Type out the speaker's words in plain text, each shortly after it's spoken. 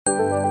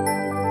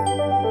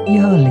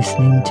You're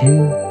listening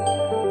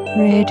to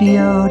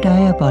Radio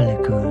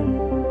Diabolical.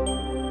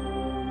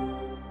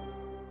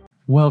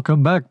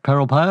 Welcome back,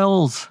 Peril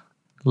Pals.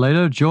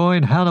 Later,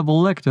 join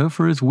Hannibal Lecter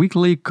for his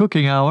weekly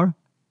cooking hour.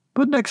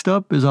 But next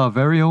up is our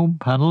very own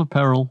panel of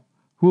peril,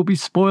 who will be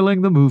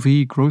spoiling the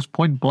movie Grosse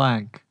Pointe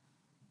Blank.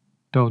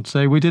 Don't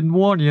say we didn't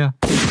warn you.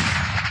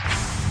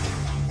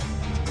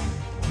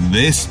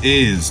 This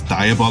is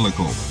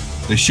Diabolical,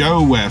 the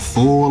show where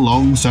four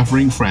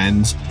long-suffering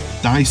friends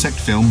dissect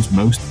film's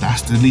most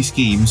dastardly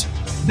schemes,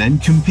 then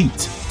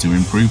compete to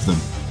improve them.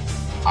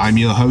 I'm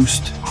your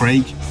host,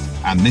 Craig,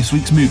 and this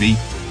week's movie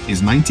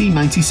is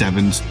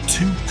 1997's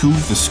Too Cool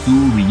for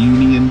School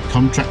reunion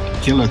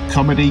contract killer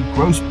comedy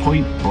Grosse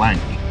Pointe Blank.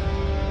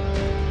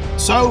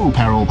 So,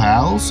 Peril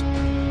Pals,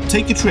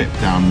 take a trip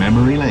down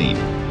memory lane,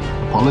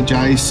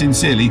 apologise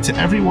sincerely to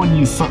everyone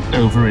you fucked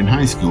over in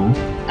high school,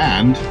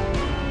 and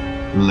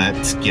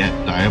let's get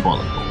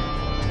diabolical.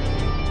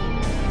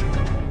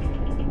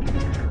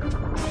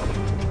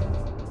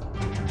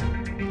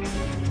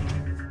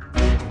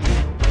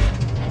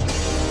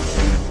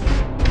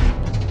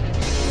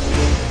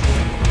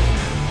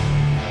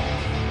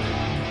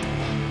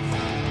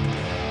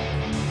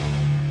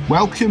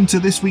 Welcome to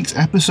this week's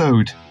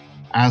episode.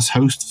 As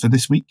host for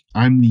this week,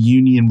 I'm the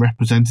union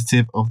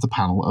representative of the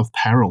panel of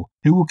Peril,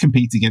 who will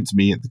compete against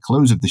me at the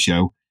close of the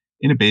show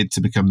in a bid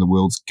to become the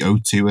world's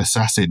go-to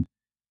assassin,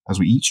 as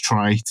we each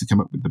try to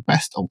come up with the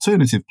best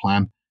alternative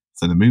plan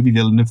for the movie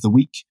villain of the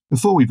week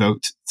before we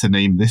vote to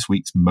name this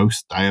week's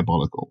most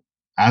diabolical.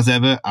 As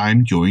ever,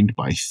 I'm joined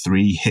by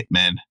three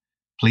hitmen.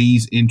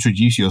 Please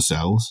introduce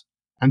yourselves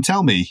and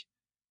tell me,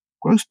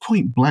 Grosse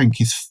Pointe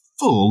Blank is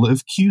full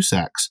of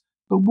Cusacks,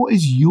 but what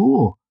is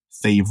your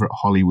favourite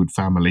Hollywood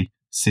family,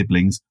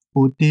 siblings,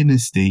 or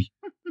dynasty?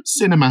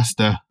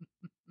 Cinemaster.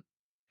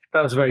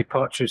 That was very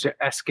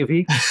Partridge-esque of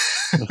you.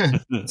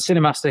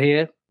 Cinemaster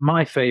here.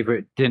 My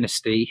favourite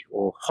dynasty,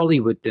 or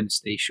Hollywood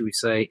dynasty, should we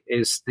say,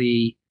 is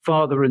the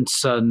father and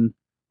son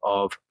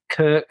of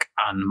Kirk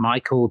and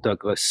Michael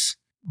Douglas.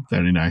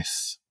 Very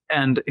nice.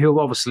 And who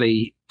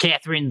obviously,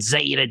 Catherine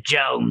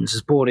Zeta-Jones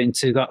is brought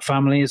into that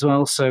family as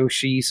well. So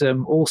she's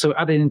also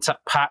added into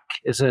that pack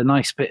as a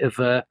nice bit of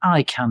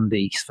eye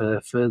candy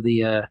for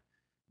the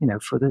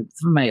for the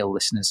male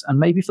listeners, and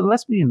maybe for the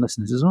lesbian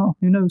listeners as well.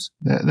 Who knows?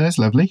 There's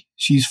lovely.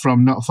 She's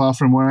from not far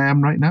from where I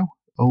am right now.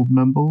 Old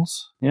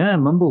Mumbles. Yeah,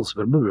 Mumbles.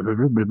 Quite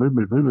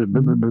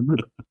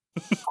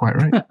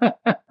right.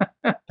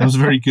 That was a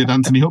very good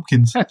Anthony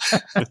Hopkins.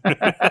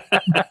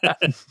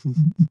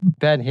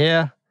 Ben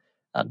here,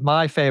 and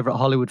my favourite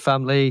Hollywood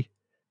family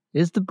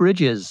is the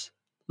Bridges.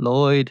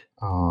 Lloyd,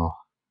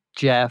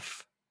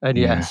 Jeff, and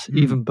yes,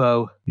 even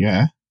Bo.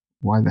 Yeah,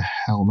 why the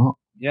hell not?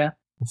 Yeah.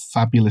 The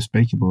fabulous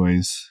Baker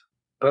Boys.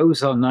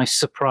 Bo's a nice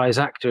surprise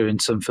actor in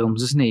some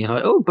films, isn't he?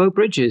 Like, oh, Bo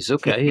Bridges,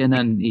 okay. And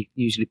then he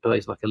usually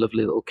plays like a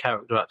lovely little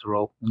character actor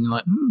role. And you're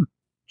like,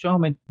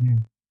 charming. Yeah.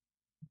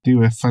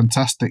 Do a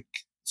fantastic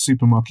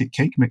supermarket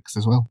cake mix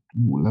as well.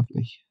 Ooh,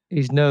 lovely.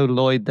 He's no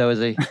Lloyd, though, is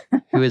he?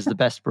 Who is the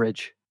best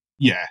Bridge?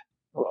 Yeah.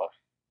 Well,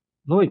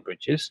 Lloyd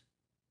Bridges,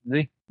 is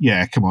he?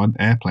 Yeah, come on,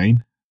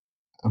 Airplane.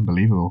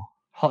 Unbelievable.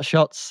 Hot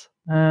Shots.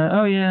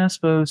 Oh, yeah, I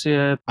suppose,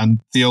 yeah. And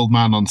the old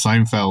man on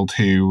Seinfeld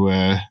who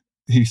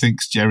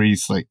thinks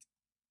Jerry's like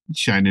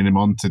shining him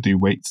on to do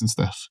weights and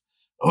stuff.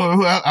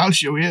 Oh, I'll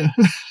show you.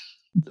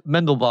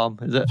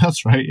 Mendelbaum, is it?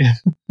 That's right, yeah.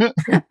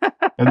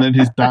 And then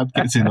his dad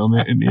gets in on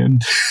it in the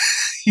end.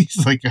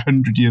 He's like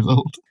 100 years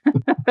old.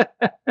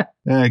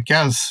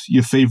 Gaz,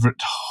 your favourite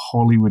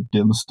Hollywood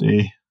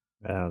dynasty?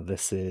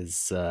 This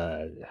is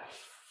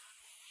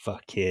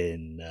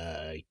fucking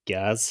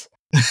Gaz.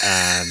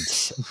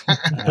 And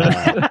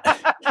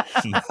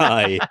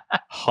my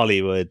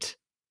Hollywood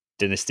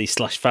dynasty /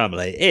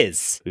 family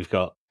is, we've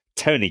got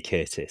Tony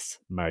Curtis,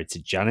 married to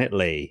Janet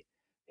Leigh,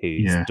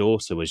 whose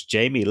daughter was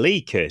Jamie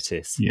Lee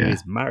Curtis, who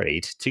is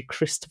married to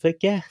Christopher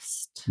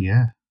Guest.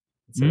 Yeah.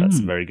 So that's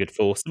a very good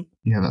foursome.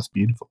 Yeah, that's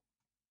beautiful.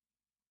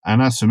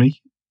 And as for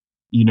me,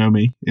 you know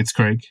me, it's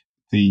Craig.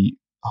 The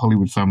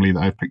Hollywood family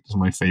that I've picked as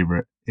my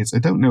favourite is, I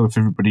don't know if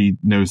everybody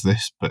knows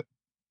this, but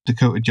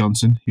Dakota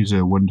Johnson, who's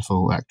a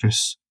wonderful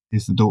actress,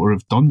 is the daughter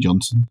of Don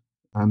Johnson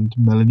and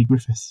Melanie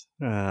Griffith.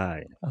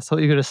 I thought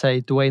you were going to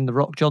say Dwayne The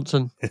Rock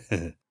Johnson.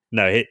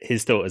 No,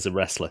 his daughter's a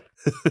wrestler.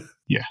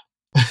 Yeah.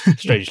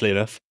 Strangely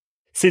enough.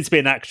 Seems to be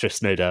an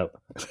actress, no doubt.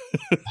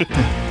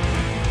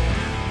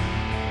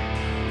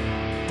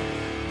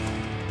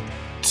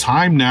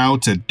 Time now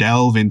to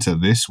delve into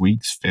this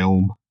week's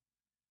film.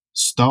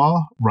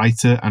 Star,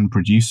 writer, and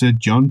producer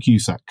John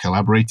Cusack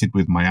collaborated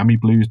with Miami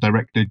Blues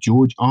director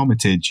George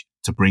Armitage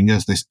to bring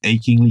us this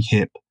achingly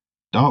hip,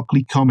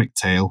 darkly comic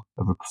tale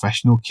of a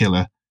professional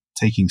killer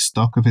taking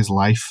stock of his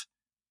life,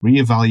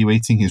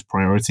 re-evaluating his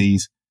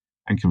priorities,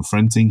 and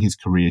confronting his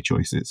career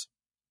choices.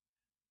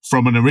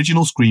 From an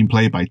original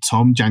screenplay by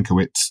Tom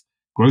Jankiewicz,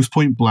 Grosse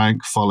Pointe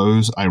Blank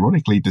follows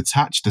ironically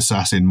detached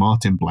assassin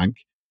Martin Blank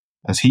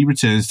as he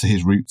returns to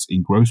his roots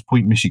in Grosse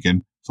Pointe,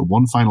 Michigan for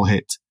one final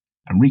hit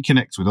and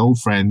reconnects with old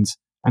friends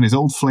and his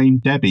old flame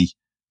Debbie,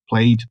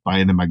 played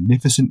by the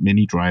magnificent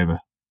Minnie Driver.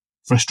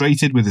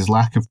 Frustrated with his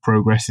lack of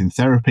progress in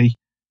therapy,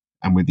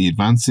 and with the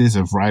advances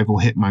of rival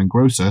hitman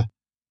Grosse,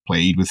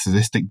 played with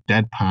sadistic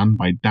deadpan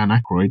by Dan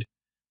Aykroyd,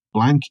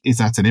 Blank is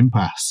at an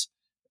impasse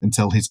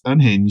until his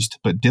unhinged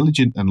but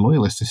diligent and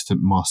loyal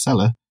assistant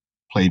Marcella,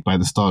 played by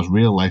the star's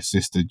real-life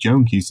sister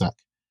Joan Cusack,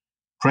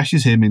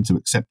 pressures him into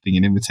accepting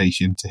an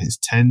invitation to his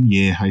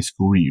 10-year high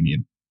school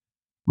reunion.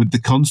 With the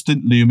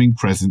constant looming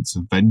presence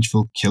of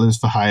vengeful killers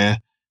for hire,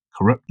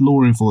 corrupt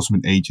law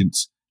enforcement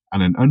agents,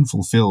 and an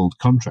unfulfilled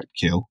contract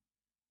kill,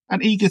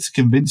 and eager to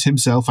convince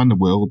himself and the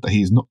world that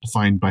he is not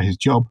defined by his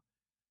job,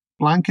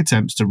 Blank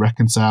attempts to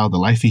reconcile the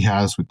life he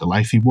has with the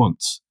life he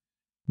wants,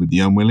 with the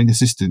unwilling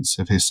assistance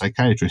of his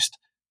psychiatrist,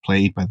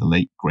 played by the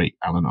late, great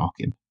Alan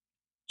Arkin.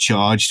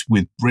 Charged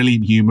with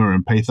brilliant humour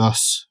and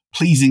pathos,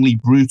 pleasingly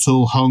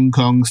brutal Hong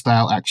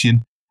Kong-style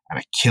action, and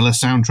a killer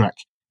soundtrack,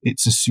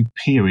 it's a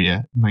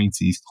superior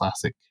 90s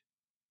classic.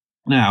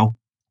 Now,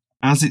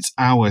 as it's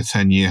our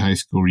 10-year high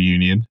school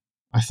reunion,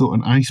 I thought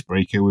an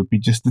icebreaker would be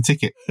just the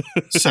ticket.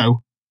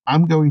 So,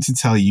 I'm going to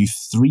tell you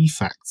 3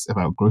 facts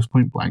about Grosse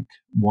Pointe Blank,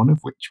 one of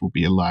which will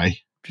be a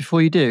lie.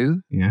 Before you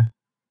do, Yeah.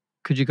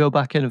 Could you go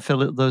back in and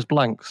fill up those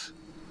blanks?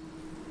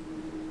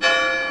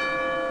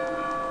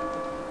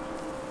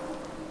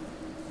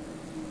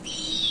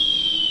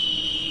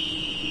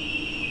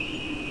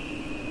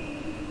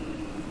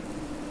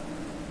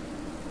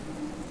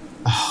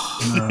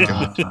 Oh,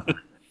 God.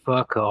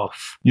 Fuck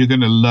off. You're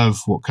going to love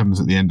what comes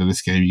at the end of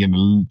this game. You're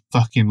going to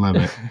fucking love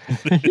it.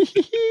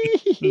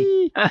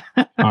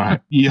 All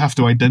right. You have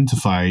to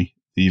identify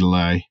the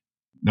lie.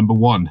 Number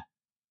 1.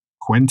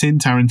 Quentin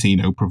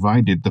Tarantino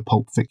provided the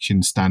Pulp Fiction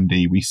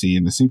standee we see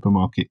in the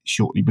supermarket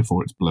shortly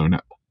before it's blown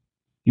up.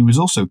 He was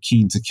also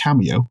keen to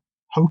cameo,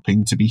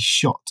 hoping to be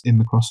shot in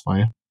the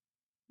crossfire.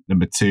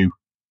 Number 2.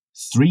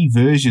 3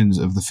 versions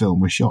of the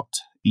film were shot,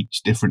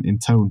 each different in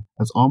tone,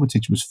 as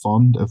Armitage was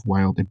fond of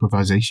wild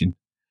improvisation.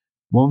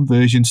 One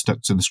version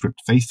stuck to the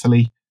script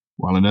faithfully,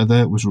 while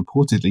another was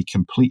reportedly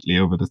completely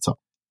over the top.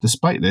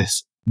 Despite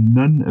this,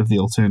 none of the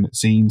alternate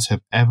scenes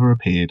have ever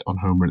appeared on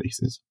home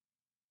releases.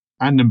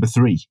 And number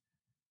 3.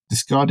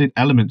 Discarded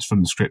elements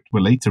from the script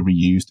were later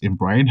reused in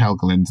Brian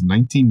Helgeland's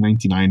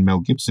 1999 Mel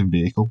Gibson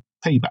vehicle,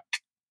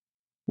 Payback.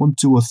 1,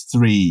 2, or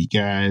 3,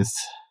 guys?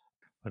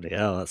 Bloody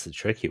hell, that's a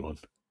tricky one.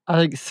 I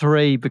think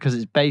 3 because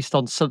it's based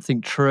on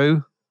something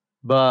true,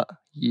 but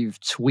you've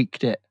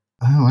tweaked it.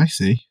 Oh, I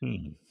see.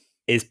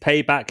 Is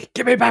Payback,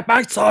 give me back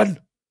my son?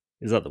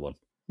 Is that the one?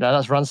 No,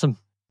 that's Ransom.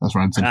 That's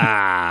Ransom.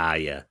 Ah,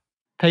 yeah.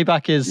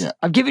 Payback is, Yeah.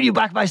 I'm giving you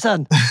back my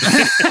son.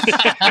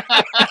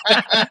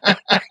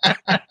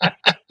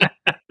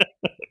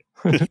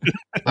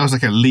 That was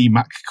like a Lee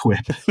Mack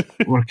quip.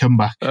 What a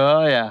comeback.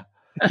 Oh, yeah.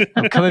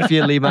 I'm coming for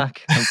you, Lee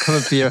Mack. I'm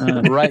coming for you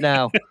right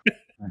now.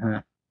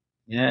 Uh-huh.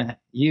 Yeah,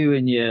 you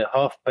and your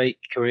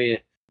half-baked career.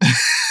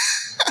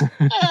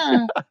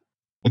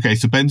 Okay,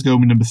 so Ben's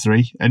going with number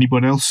 3.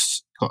 Anyone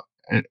else got?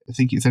 I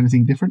think it's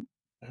anything different?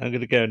 I'm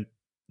going to go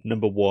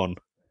number 1.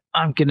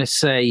 I'm going to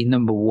say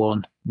number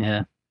 1.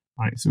 Yeah.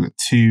 Right, so we've got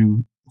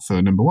 2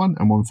 for number 1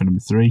 and 1 for number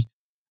 3.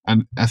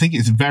 And I think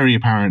it's very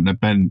apparent that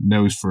Ben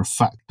knows for a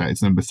fact that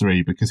it's number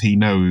 3 because he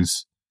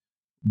knows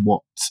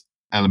what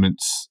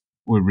elements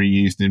were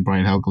reused in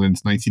Brian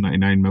Helgeland's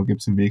 1999 Mel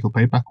Gibson vehicle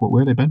Payback. What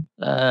were they, Ben?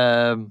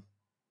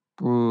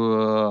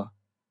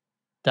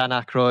 Dan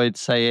Aykroyd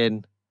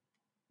saying,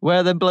 "Where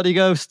are them bloody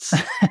ghosts?"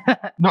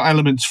 Not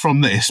elements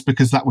from this,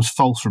 because that was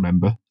false,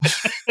 remember?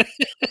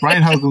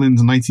 Brian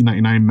Helgeland's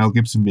 1999 Mel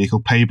Gibson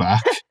vehicle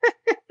Payback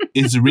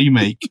is a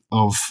remake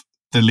of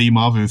the Lee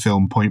Marvin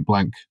film Point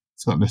Blank.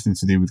 It's got nothing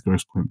to do with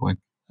Grosse Pointe Blank.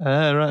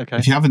 Right, okay.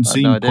 If you haven't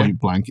seen no idea. Point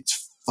Blank,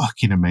 it's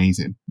fucking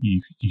amazing.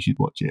 You should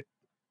watch it.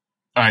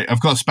 All right,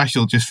 I've got a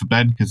special just for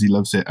Ben because he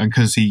loves it and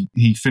because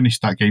he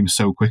finished that game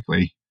so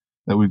quickly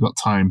that we've got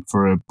time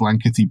for a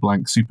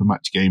blankety-blank super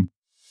match game.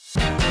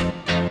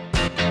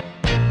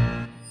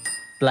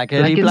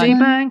 Blankety blank,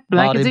 Martin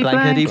blankety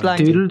blank,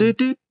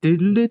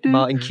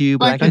 Martin Q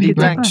blankety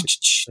blank.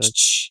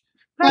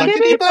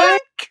 Blankety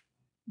blank.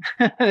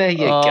 There you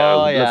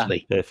go. Yeah.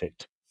 Lovely.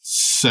 Perfect.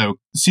 So,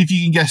 see if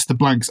you can guess the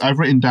blanks. I've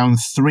written down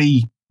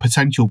 3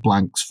 potential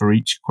blanks for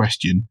each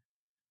question.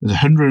 There's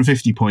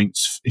 150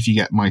 points if you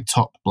get my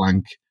top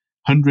blank,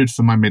 100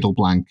 for my middle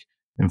blank,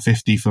 and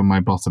 50 for my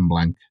bottom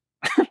blank.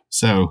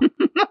 So,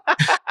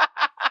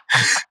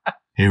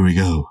 here we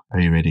go. Are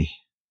you ready?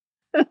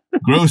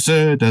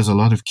 Grosse does a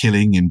lot of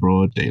killing in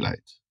broad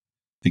daylight.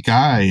 The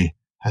guy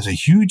has a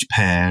huge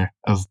pair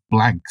of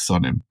blanks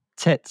on him.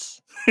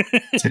 Tits.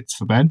 Tits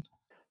for Ben.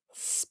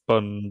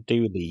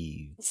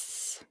 Spondoolies.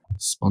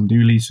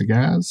 Spondoolies for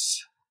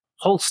Gaz.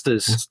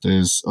 Holsters.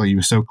 Holsters. Oh, you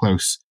were so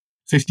close.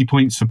 50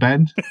 points for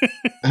Ben.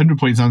 100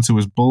 points answer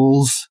was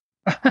balls.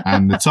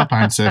 And the top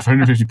answer for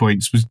 150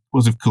 points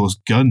was of course,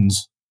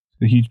 guns.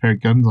 A huge pair of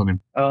guns on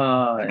him.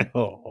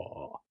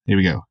 Oh. Here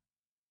we go.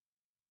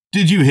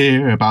 Did you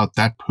hear about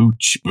that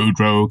pooch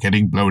Boudreaux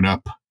getting blown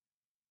up?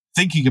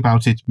 Thinking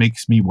about it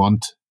makes me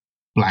want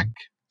blank.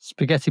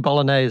 Spaghetti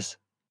bolognese.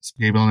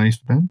 Spaghetti bolognese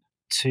for Ben.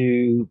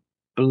 To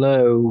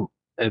blow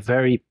a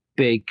very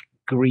big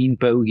green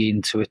bogey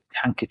into a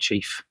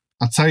handkerchief.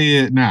 I'll tell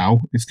you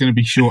now, it's going to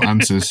be short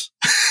answers.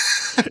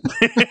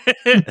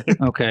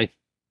 Okay.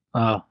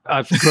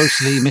 I've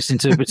grossly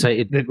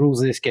misinterpreted the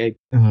rules of this game.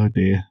 Oh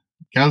dear.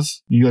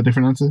 Gaz, you got a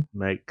different answer?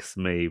 Makes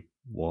me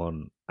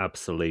want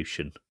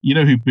absolution. You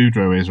know who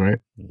Boudreaux is, right?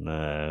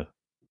 No.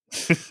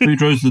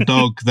 Boudreaux's the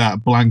dog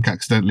that Blanc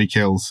accidentally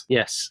kills.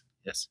 Yes.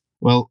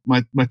 Well,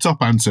 my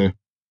top answer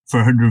for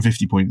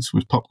 150 points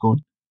was popcorn,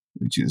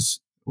 which is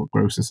what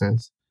Grosse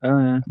says. Oh,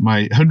 yeah.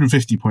 My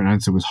 150-point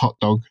answer was hot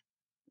dog,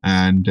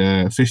 and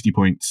 50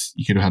 points,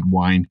 you could have had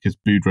wine, because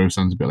Boudreaux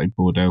sounds a bit like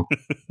Bordeaux.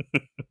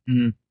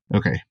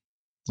 Okay,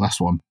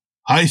 last one.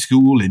 High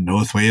school in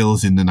North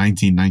Wales in the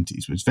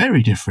 1990s was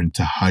very different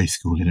to high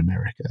school in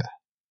America.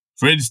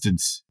 For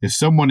instance, if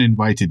someone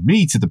invited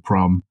me to the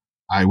prom,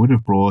 I would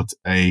have brought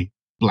a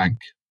blank.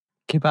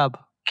 Kebab.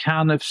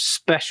 Can of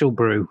special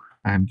brew.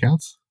 And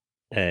Gaz?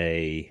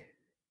 A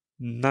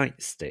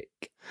nightstick.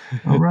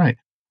 All right.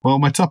 Well,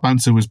 my top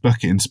answer was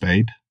bucket and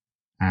spade.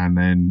 And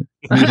then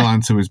middle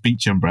answer was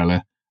beach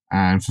umbrella.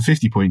 And for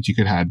 50 points, you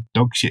could have had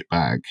dog shit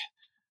bag.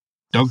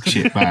 Dog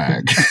shit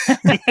bag.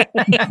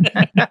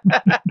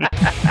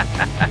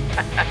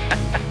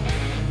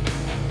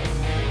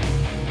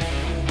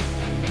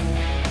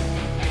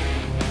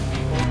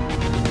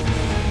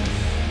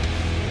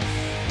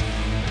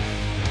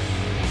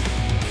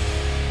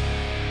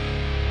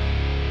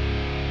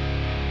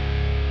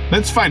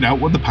 Let's find out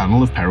what the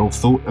panel of Peril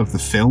thought of the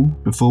film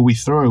before we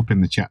throw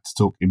open the chat to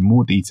talk in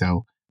more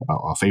detail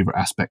about our favourite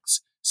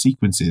aspects,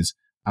 sequences,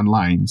 and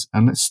lines.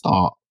 And let's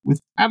start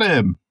with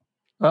Adam.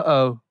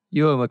 Uh-oh,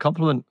 you owe him a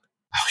compliment.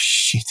 Oh,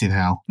 shit in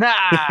hell.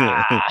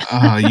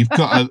 Ah! You've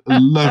got a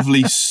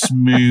lovely,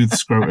 smooth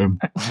scrotum.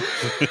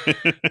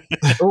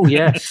 Oh,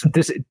 yes.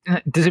 Does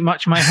it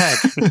match my head?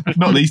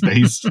 Not these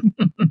days.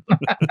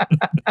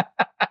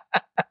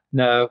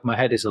 No, my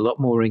head is a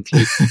lot more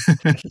wrinkly.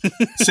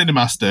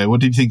 Cinemaster,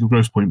 what did you think of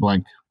Grosse Point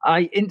Blank?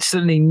 I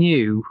instantly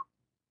knew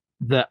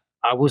that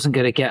I wasn't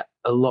going to get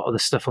a lot of the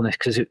stuff on this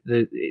because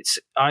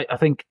I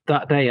think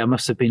that day I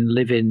must have been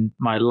living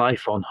my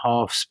life on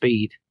half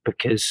speed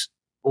because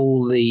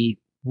all the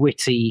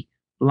witty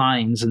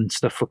lines and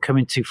stuff were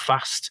coming too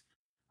fast,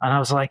 and I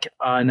was like,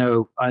 I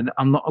know,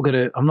 I'm not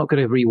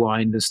gonna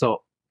rewind and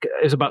stop.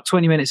 It was about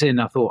 20 minutes in.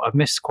 I thought I've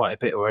missed quite a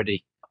bit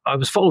already. I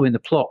was following the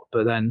plot,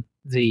 but then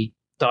the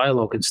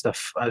dialogue and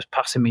stuff was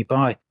passing me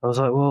by. I was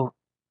like, well,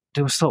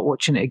 do I start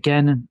watching it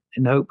again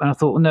and hope? And I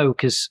thought, well, no,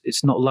 because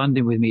it's not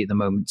landing with me at the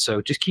moment.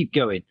 So just keep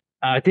going.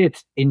 I did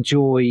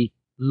enjoy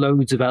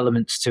loads of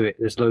elements to it.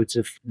 There's loads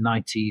of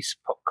 90s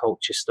pop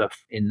culture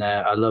stuff in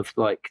there. I loved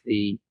like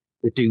the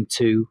Doom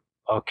 2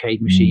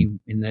 arcade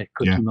machine in the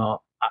Cookie Mart.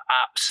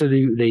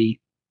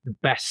 Absolutely the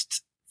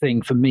best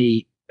thing for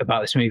me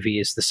about this movie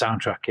is the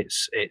soundtrack.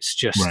 It's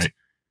just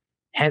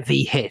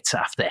heavy hit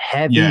after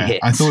heavy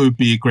hit. I thought it would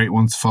be a great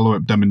one to follow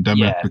up Dumb and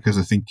Dumber because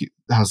I think it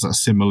has that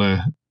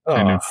similar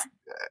kind of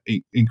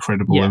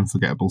incredible,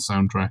 unforgettable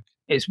soundtrack.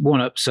 It's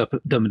one-ups up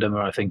Dumb and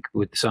Dumber, I think,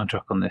 with the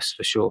soundtrack on this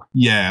for sure.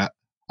 Yeah,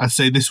 I'd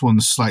say this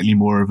one's slightly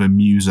more of a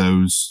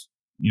Muso's,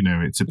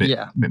 it's a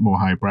bit more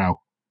highbrow.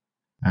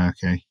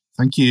 Okay.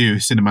 Thank you,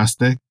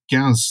 Cinemaster.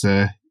 Gaz,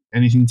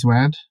 anything to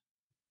add?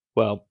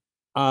 Well,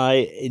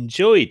 I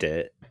enjoyed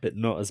it, but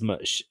not as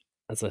much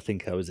as I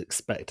think I was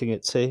expecting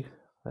it to.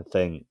 I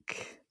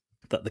think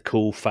that the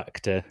cool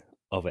factor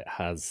of it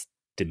has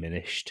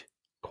diminished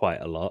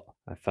quite a lot.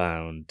 I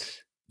found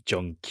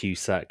John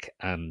Cusack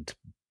and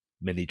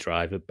Minnie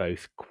Driver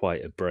both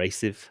quite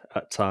abrasive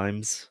at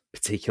times,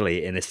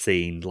 particularly in a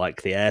scene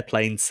like the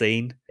airplane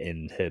scene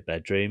in her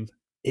bedroom.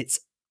 It's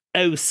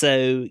oh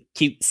so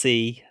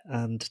cutesy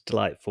and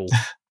delightful.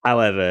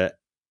 However,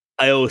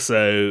 I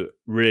also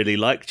really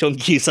like John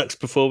Cusack's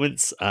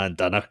performance, and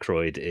Dan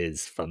Aykroyd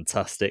is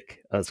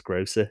fantastic as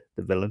Grosse, the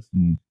villain.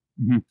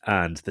 Mm-hmm.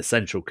 And the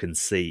central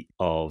conceit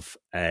of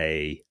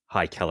a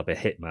high-caliber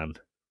hitman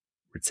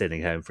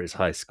returning home for his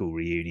high school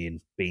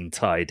reunion being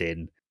tied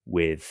in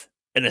with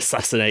an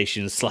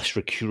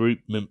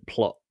assassination/recruitment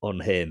plot on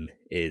him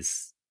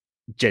is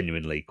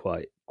genuinely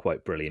quite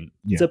brilliant.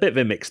 Yeah. It's a bit of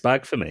a mixed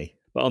bag for me,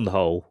 but on the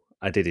whole,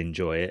 I did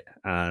enjoy it,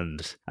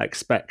 and I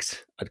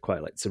expect I'd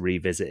quite like to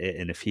revisit it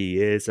in a few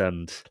years.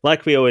 And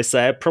like we always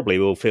say, I probably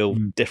will feel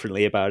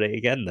differently about it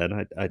again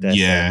then. I dare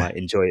say I might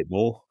enjoy it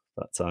more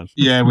that time.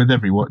 Yeah, with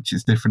every watch,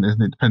 it's different,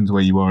 isn't it? It depends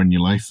where you are in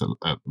your life a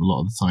lot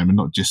of the time, and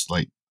not just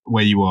like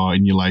where you are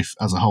in your life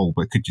as a whole,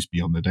 but it could just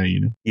be on the day,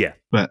 Yeah.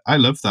 But I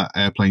love that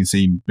airplane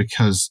scene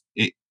because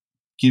it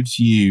gives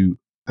you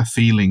a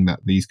feeling that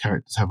these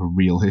characters have a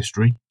real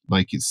history.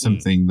 Like it's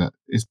something that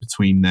is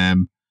between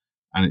them,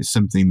 and it's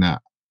something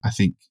that I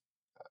think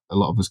a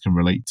lot of us can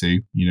relate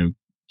to,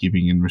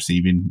 giving and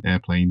receiving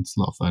airplanes.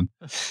 A lot of fun.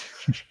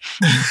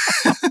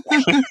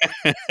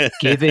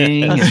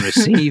 Giving and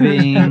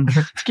receiving.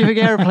 Giving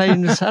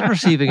airplanes and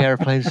receiving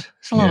airplanes.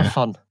 It's a lot of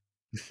fun.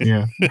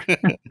 Yeah.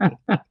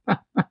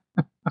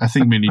 I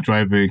think Minnie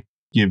Driver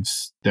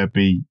gives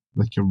Debbie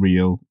like a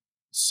real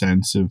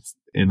sense of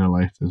in her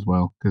life as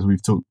well, because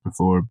we've talked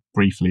before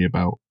briefly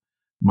about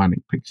Manic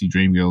Pixie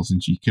Dream Girls,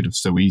 and she could have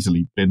so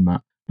easily been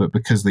that. But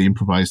because they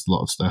improvised a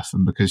lot of stuff,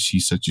 and because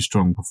she's such a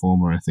strong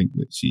performer, I think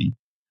that she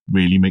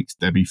really makes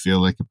Debbie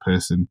feel like a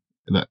person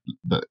that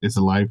is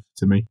alive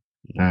to me.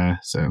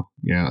 So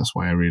yeah, that's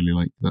why I really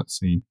like that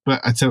scene.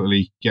 But I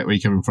totally get where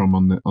you're coming from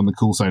on the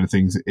cool side of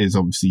things. It is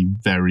obviously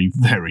very,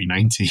 very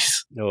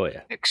 90s. Oh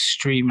yeah,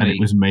 extremely. And it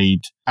was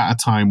made at a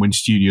time when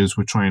studios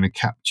were trying to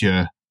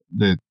capture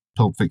the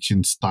Pulp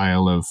Fiction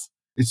style of,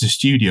 it's a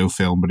studio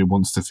film, but it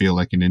wants to feel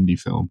like an indie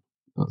film.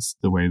 That's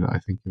the way that I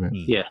think of it.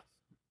 Yeah,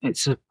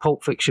 it's a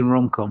Pulp Fiction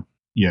rom-com.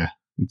 Yeah,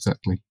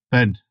 exactly.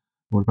 Ben,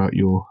 what about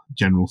your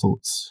general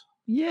thoughts?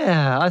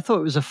 Yeah, I thought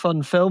it was a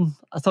fun film.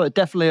 I thought it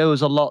definitely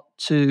owes a lot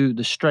to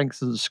the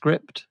strength of the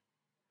script.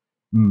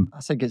 I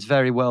think it's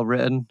very well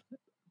written.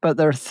 But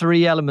there are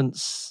 3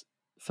 elements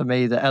for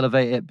me that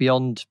elevate it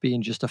beyond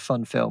being just a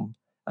fun film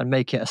and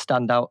make it a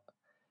standout.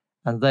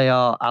 And they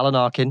are Alan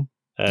Arkin.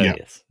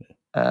 Yes.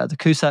 The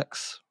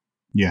Cusacks.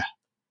 Yeah.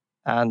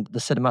 And the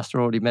Cinemaster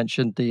already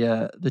mentioned,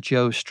 the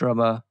Joe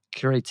Strummer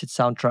curated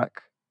soundtrack.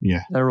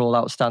 Yeah. They're all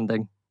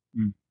outstanding.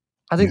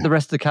 I think the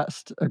rest of the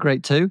cast are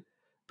great too.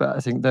 But I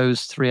think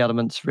those 3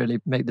 elements really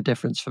make the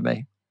difference for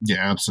me.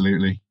 Yeah,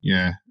 absolutely.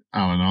 Yeah.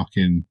 Alan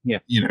Arkin,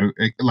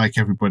 like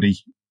everybody,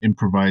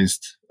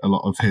 improvised a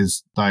lot of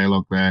his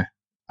dialogue there,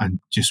 and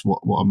just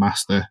what a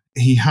master.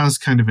 He has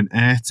kind of an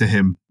air to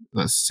him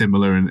that's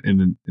similar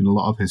in a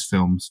lot of his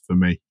films for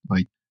me.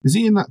 Like, is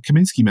he in that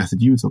Kaminsky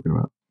Method you were talking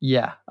about?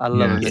 Yeah, I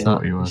love him in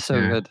that. He was, He's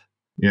so good.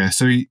 Yeah,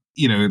 so he,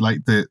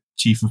 like the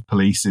chief of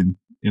police in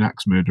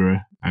Axe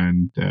Murderer,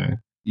 and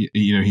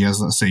he has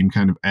that same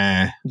kind of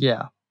air.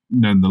 Yeah.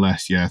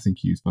 Nonetheless, I think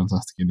he's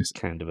fantastic in this.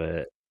 Kind of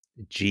a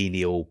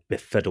genial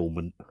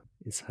befuddlement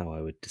is how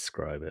I would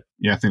describe it.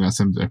 Yeah, I think that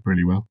sums it up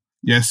really well.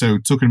 Yeah, so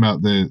talking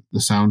about the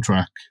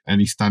soundtrack,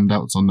 any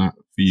standouts on that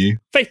for you?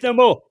 Faith No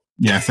More!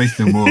 Yeah, Faith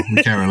No More.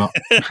 We care a lot.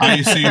 I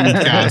assumed,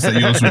 Gaz, that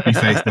yours would be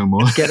Faith No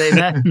More. Get in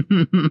there.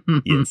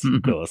 Yes,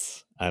 of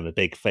course. I'm a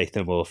big Faith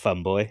No More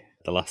fanboy.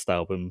 The last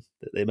album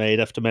that they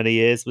made after many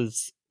years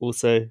was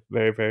also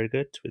very, very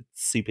good, with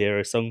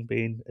Superhero Song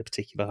being a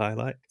particular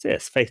highlight. So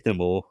yes, Faith No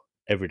More,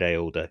 every day,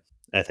 all day.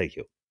 Thank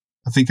you.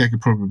 I think I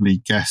could probably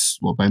guess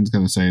what Ben's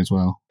going to say as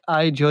well.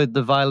 I enjoyed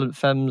the Violent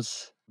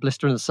Femmes,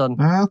 Blister in the Sun.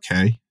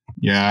 Okay.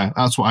 Yeah,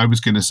 that's what I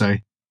was going to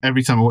say.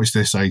 Every time I watch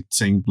this, I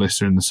sing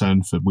Blister in the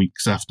Sun for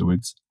weeks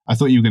afterwards. I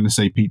thought you were going to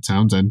say Pete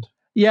Townsend.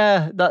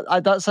 Yeah,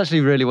 that's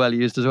actually really well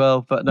used as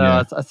well. But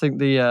no, I think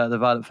the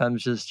Violent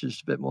Femmes is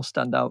just a bit more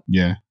standout.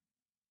 Yeah.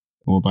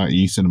 What about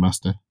you,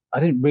 Cinemaster? I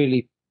didn't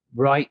really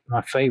write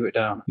my favourite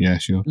down. Yeah,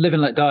 sure. Live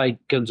and Let Die,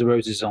 Guns N'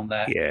 Roses on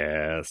there.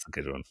 Yeah, that's a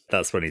good one.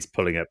 That's when he's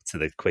pulling up to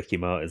the Quickie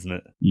Mart, isn't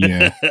it?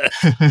 Yeah.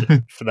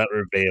 For that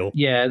reveal.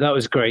 Yeah, that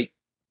was great.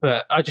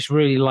 But I just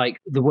really liked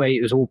the way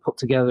it was all put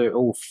together. It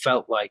all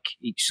felt like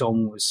each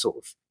song was sort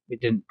of, it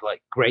didn't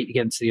like grate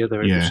against the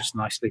other. It was just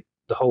nicely,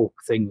 the whole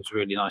thing was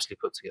really nicely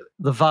put together.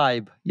 The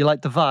vibe. You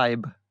like the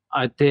vibe?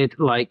 I did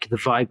like the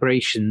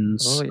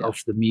vibrations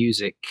of the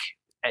music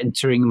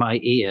entering my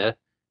ear,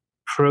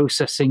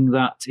 processing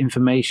that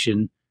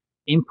information,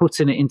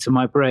 inputting it into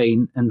my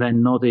brain, and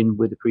then nodding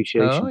with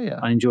appreciation. Oh, yeah.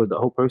 I enjoyed that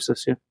whole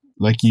process,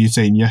 Like you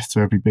saying yes to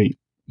every beat.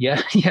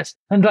 Yeah, yes.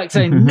 And like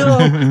saying, no,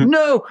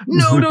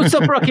 don't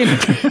stop rocking.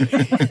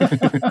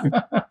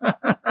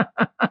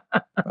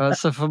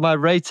 So for my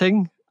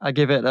rating, I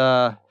give it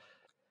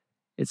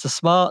it's a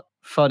smart,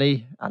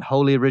 funny, and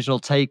wholly original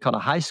take on a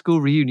high school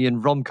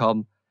reunion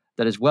rom-com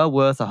that is well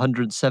worth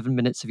 107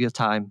 minutes of your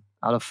time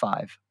out of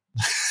 5.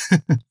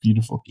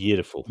 Beautiful.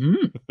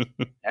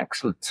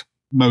 Excellent.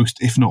 Most,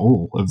 if not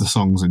all, of the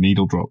songs are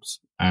needle drops.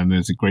 And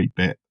there's a great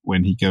bit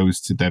when he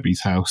goes to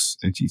Debbie's house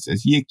and she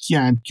says, "You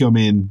can't come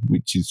in,"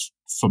 which is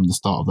from the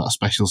start of that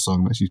special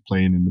song that she's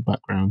playing in the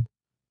background.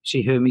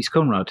 She Hermes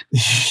Conrad.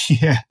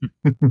 Yeah.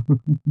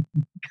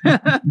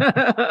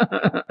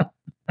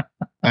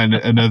 And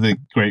another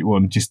great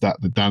one, just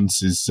that the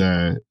dance is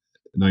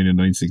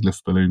 996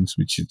 Luftballons,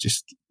 which I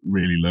just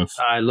really love.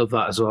 I love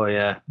that as well,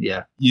 yeah.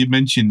 You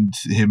mentioned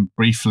him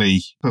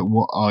briefly, but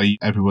what are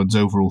everyone's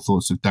overall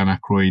thoughts of Dan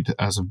Aykroyd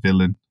as a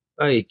villain?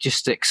 He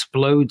just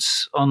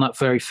explodes on that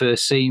very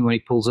first scene when he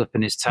pulls up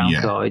in his town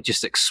car. It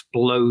just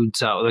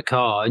explodes out of the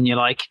car, and you're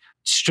like,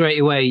 straight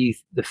away,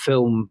 the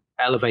film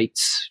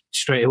elevates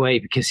straight away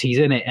because he's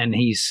in it and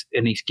he's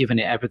given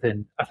it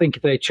everything. I think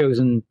if they'd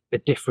chosen a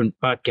different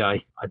bad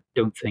guy, I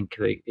don't think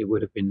it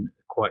would have been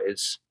quite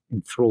as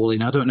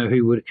enthralling. I don't know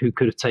who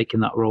could have taken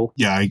that role.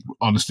 Yeah, I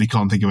honestly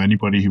can't think of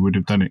anybody who would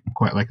have done it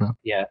quite like that.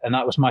 Yeah, and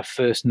that was my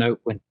first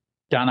note, when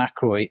Dan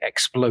Aykroyd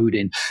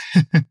exploding.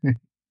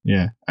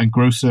 Yeah, and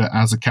Grosse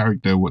as a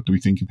character, what do we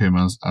think of him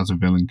as a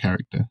villain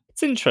character?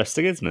 It's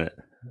interesting, isn't it?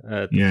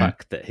 The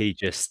fact that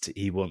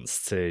he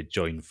wants to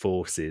join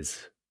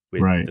forces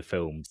with the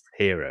film's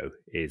hero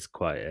is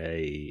quite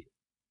a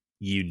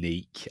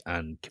unique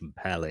and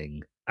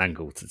compelling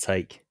angle to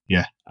take.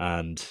 Yeah.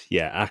 And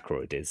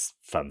Aykroyd is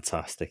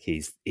fantastic.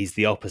 He's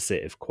the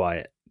opposite of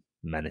quiet.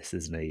 menace,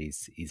 isn't he?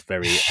 He's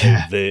very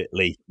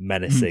overtly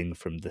menacing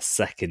from the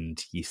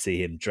second you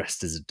see him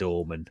dressed as a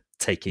doorman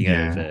taking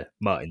over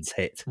Martin's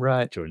hit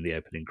during the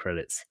opening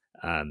credits.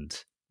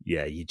 And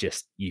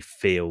you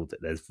feel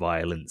that there's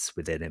violence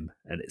within him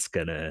and it's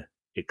gonna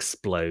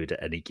explode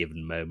at any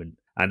given moment.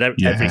 And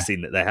every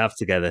scene that they have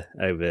together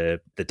over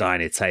the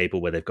diner table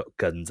where they've got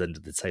guns under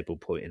the table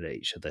pointing at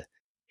each other,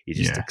 you're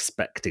just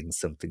expecting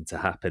something to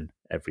happen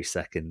every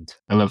second.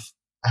 I love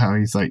how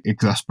he's like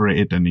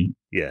exasperated and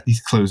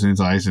he's closing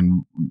his eyes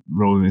and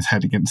rolling his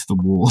head against the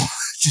wall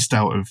just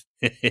out of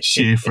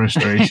sheer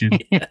frustration.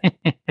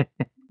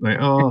 Like,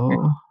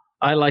 oh.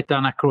 I like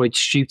Dan Aykroyd's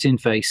shooting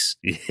face.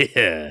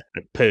 Yeah,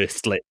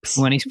 pursed lips.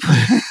 When he's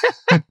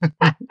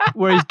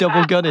where he's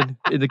double gunning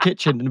in the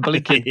kitchen and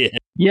blinking.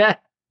 Yeah.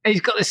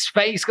 He's got this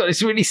face, got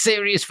this really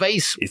serious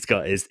face. He's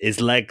got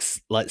his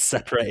legs like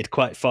separated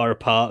quite far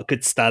apart.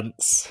 Good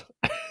stance.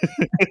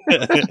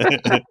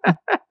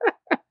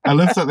 I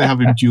love that they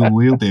have him dual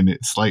wielding.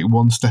 It's like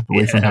one step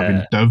away from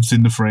having doves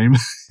in the frame.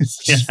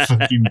 It's just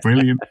fucking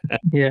brilliant.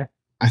 Yeah.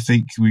 I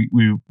think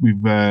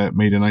we've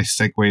made a nice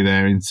segue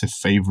there into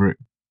favourite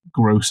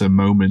Grosse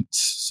moments.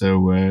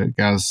 So,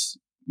 Gaz,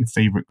 your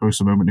favourite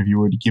Grosse moment, have you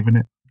already given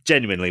it?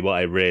 Genuinely, what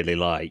I really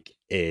like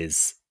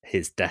is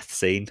his death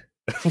scene,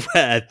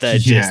 where they're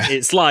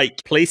it's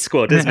like Police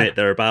Squad, isn't it?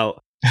 They're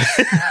about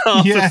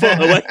half a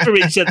foot away from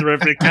each other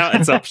over a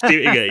countertop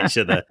shooting at each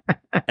other.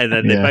 And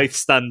then they both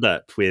stand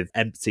up with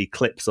empty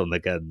clips on their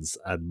guns,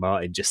 and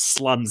Martin just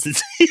slams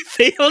his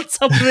TV on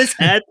top of his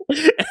head,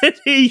 and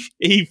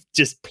he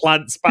just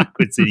plants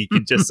backwards, and you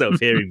can just sort of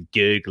hear him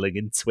gurgling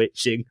and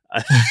twitching.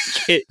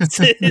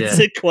 It's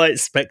a quite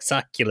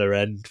spectacular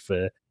end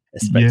for a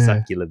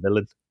spectacular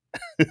villain.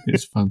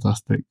 It's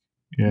fantastic.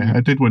 Yeah,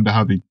 I did wonder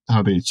how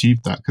they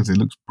achieved that, because it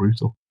looks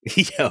brutal.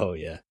 Oh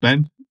yeah.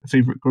 Ben,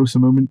 favourite Grosse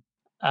moment?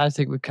 I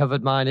think we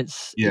covered mine.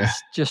 It's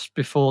just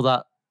before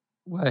that,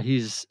 where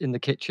he's in the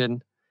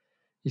kitchen.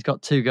 He's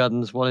got two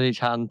guns, one in each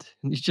hand,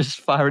 and he's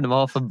just firing them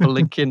off and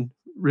blinking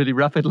really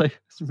rapidly.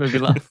 It's made me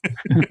laugh.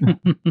 Yeah,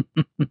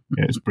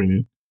 it's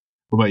brilliant.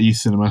 What about you,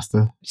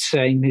 Cinemaster?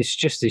 Same. It's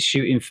just his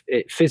shooting.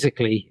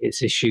 Physically, it's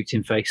his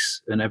shooting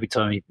face, and every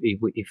time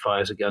he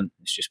fires a gun,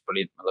 it's just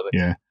brilliant. I love it.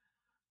 Yeah.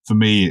 For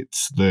me,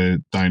 it's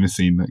the diner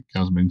scene that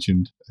Gaz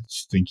mentioned. I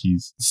just think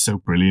he's so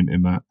brilliant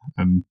in that,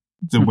 and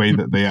the way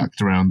that they act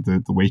around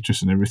the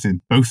waitress and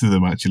everything. Both of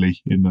them,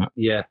 actually, in that.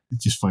 Yeah. I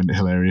just find it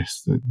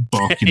hilarious.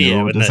 Barking their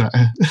orders at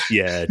her.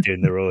 Yeah,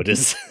 doing their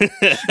orders.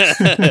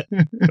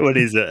 What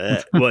is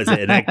it?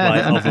 An egg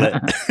white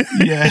omelette?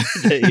 Yeah.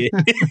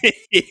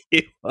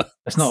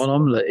 It's not an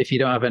omelette if you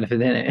don't have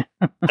anything in it.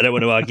 I don't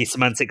want to argue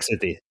semantics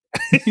with you.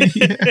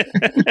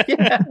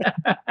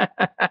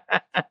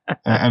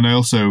 And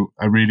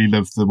I really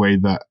love the way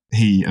that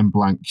he and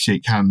Blank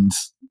shake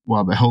hands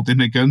while they're holding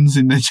their guns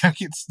in their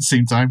jackets at the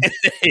same time.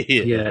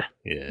 Yeah.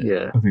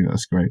 I think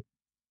that's great.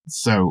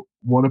 So,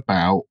 what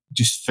about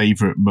just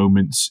favourite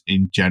moments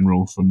in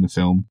general from the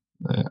film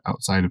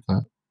outside of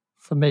that?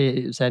 For me,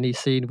 it was any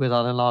scene with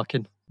Alan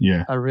Larkin.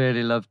 Yeah. I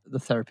really loved the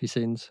therapy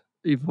scenes.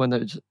 Even when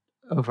it was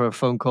over a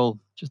phone call,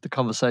 just the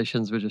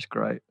conversations were just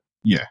great.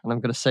 Yeah. And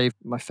I'm going to save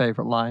my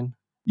favourite line.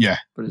 Yeah.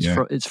 But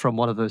it's from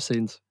one of those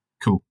scenes.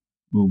 Cool.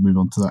 We'll move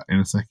on to that in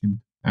a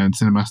second. And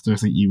Cinemaster, I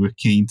think you were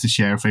keen to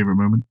share a favourite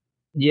moment.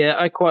 Yeah,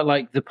 I quite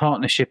like the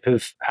partnership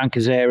of Hank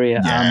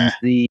Azaria and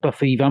the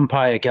Buffy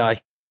vampire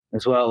guy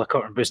as well. I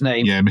can't remember his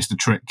name. Yeah, Mr.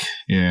 Trick.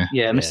 Yeah,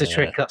 Mr.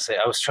 Trick, that's it.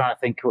 I was trying to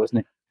think,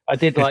 wasn't it? I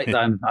did like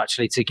them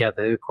actually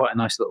together. They were quite a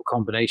nice little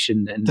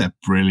combination. And they're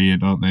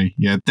brilliant, aren't they?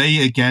 Yeah,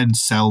 they again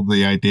sell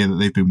the idea that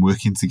they've been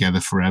working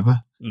together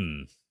forever.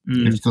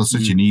 They've got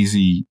such an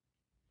easy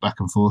back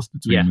and forth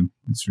between them.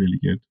 It's really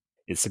good.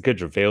 It's a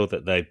good reveal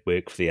that they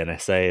work for the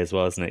NSA as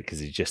well, isn't it?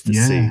 Because you just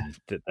assume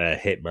that they're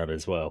hitman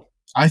as well.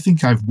 I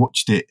think I've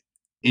watched it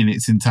in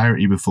its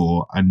entirety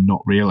before and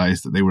not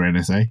realised that they were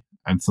NSA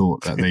and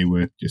thought that they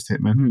were just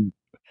hitmen.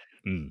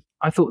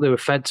 I thought they were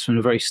feds from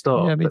the very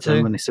start. Yeah, me but too.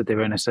 Then when they said they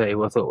were NSA,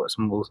 well, I thought it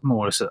was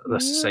more or less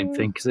that's the same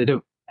thing, because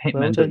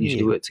hitmen don't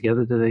usually work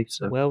together, do they?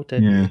 So. Well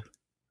done. Yeah.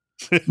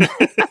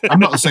 I'm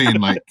not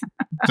saying like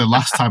the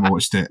last time I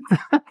watched it.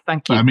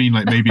 Thank you. But I mean,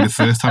 like maybe the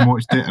first time I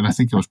watched it, and I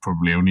think I was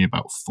probably only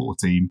about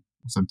 14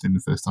 or something the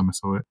first time I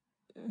saw it.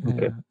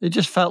 Okay. It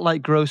just felt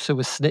like Grosse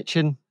was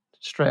snitching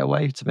straight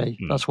away to me.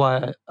 That's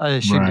why I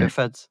assumed they were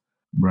feds.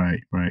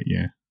 Right,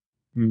 yeah.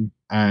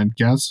 And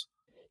Gaz?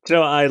 Do you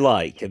know what I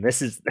like? And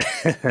this is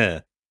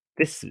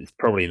this is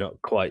probably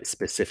not quite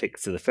specific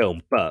to the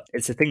film, but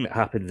it's a thing that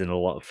happens in a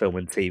lot of film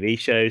and TV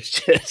shows.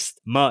 Just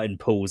Martin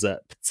pulls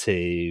up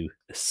to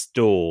a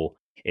store.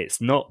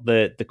 It's not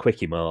the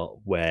Quickie Mart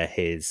where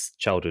his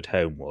childhood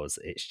home was.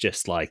 It's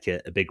just like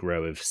a big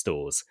row of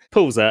stores.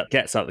 Pulls up,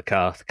 gets out the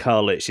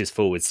car lurches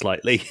forward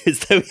slightly as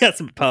though he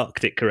hasn't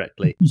parked it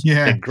correctly.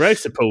 Yeah. Then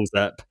Grosse pulls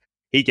up,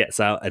 he gets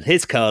out, and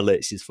his car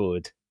lurches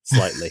forward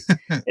slightly.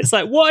 It's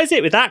like, what is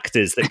it with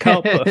actors that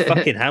can't put a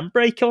fucking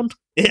handbrake on?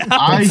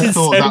 I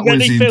thought that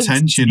was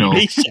intentional.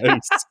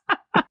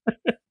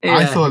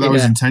 I thought that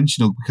was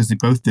intentional because they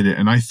both did it,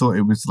 and I thought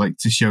it was like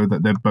to show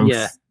that they're both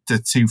they're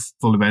too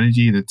full of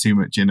energy. They're too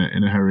much in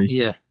a hurry.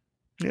 Yeah.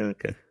 Yeah,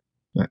 okay.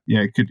 But yeah,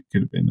 it could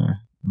have been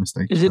a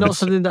mistake. Is it not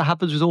something that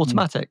happens with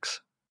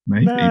automatics?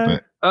 Maybe, No.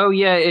 but Oh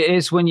yeah, it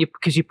is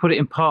because you put it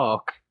in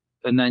park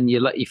and then you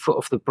let your foot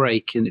off the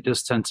brake and it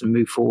does tend to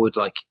move forward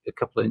like a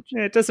couple of inches.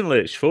 Yeah, it doesn't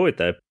lurch forward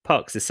though.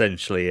 Park's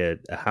essentially a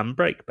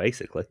handbrake,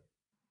 basically.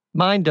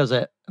 Mine does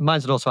it.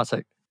 Mine's an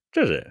automatic.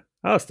 Does it?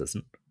 Ours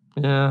doesn't.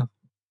 Yeah.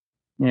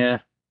 Yeah,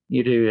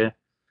 you do, yeah.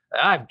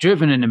 I've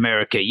driven in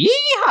America.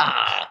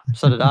 Yeehaw!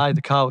 So did I.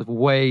 The car was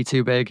way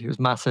too big. It was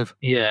massive.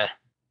 Yeah.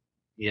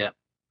 Yeah.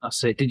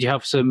 That's it. Did you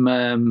have some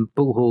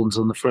bullhorns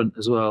on the front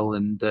as well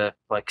and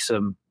like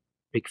some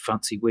big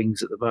fancy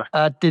wings at the back?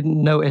 I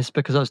didn't notice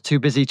because I was too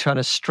busy trying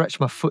to stretch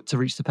my foot to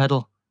reach the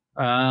pedal.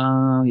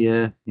 Oh,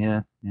 yeah.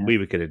 We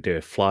were going to do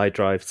a fly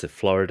drive to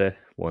Florida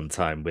one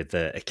time with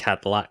a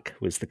Cadillac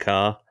was the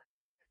car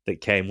that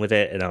came with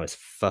it, and I was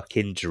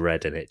fucking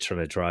dreading it,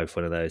 trying to drive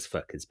one of those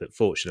fuckers, but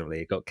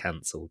fortunately it got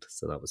cancelled,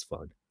 so that was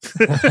fine.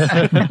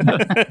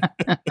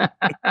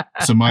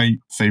 So my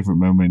favourite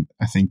moment,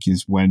 I think,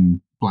 is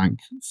when Blank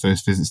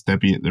first visits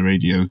Debbie at the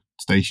radio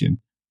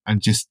station,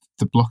 and just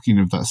the blocking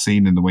of that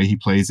scene and the way he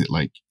plays it,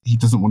 like, he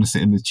doesn't want to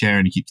sit in the chair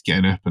and he keeps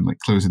getting up and like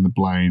closing the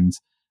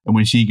blinds, and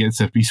when she gets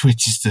up he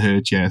switches to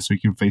her chair so he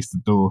can face the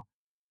door.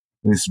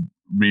 It's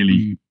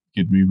really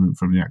good movement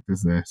from the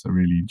actors there, so I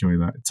really enjoy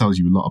that. It tells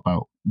you a lot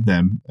about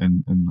them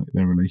and like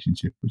their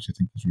relationship, which I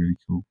think is really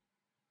cool.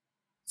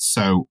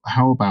 So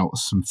how about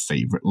some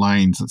favourite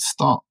lines? Let's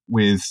start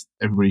with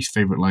everybody's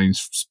favourite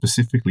lines,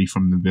 specifically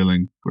from the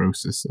villain,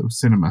 Grosse. So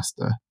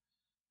Cinemaster,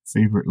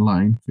 favourite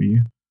line for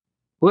you?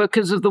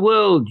 Workers of the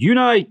world,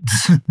 unite!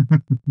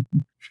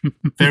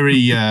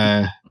 Very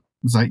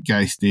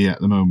zeitgeisty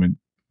at the moment.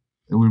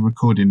 We're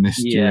recording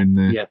this during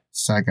the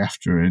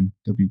SAG-AFTRA and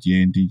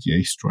WGA and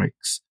DGA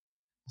strikes.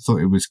 I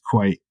thought it was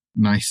quite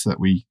nice that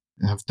we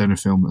have done a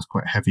film that's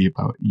quite heavy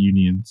about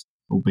unions,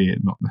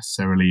 albeit not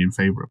necessarily in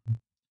favour of them.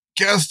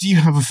 Gaz, do you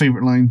have a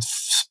favourite line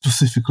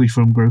specifically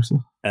from Grosse?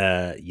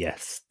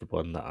 Yes, the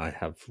one that I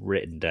have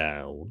written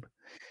down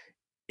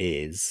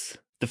is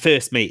the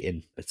first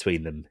meeting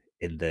between them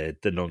in the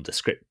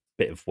nondescript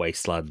bit of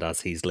wasteland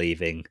as he's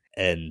leaving,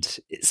 and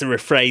it's a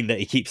refrain that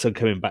he keeps on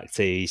coming back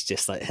to. He's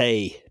just like,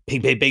 hey,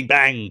 ping, ping, bing,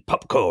 bang,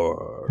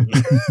 popcorn.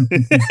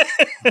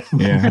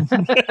 Yeah.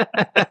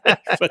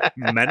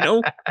 Fucking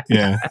mental.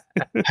 Yeah.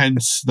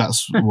 Hence,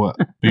 that's what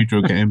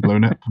Boudreaux getting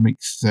blown up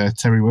makes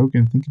Terry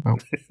Wogan think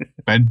about.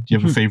 Ben, do you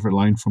have a favourite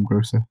line from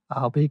Grosse?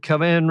 I'll be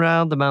coming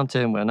round the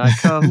mountain when I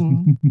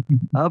come.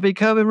 I'll be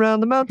coming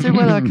round the mountain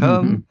when I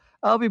come.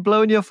 I'll be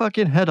blowing your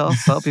fucking head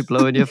off. I'll be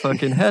blowing your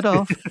fucking head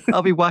off.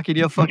 I'll be whacking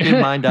your fucking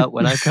mind out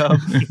when I come.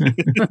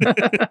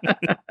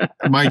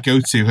 My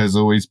go-to has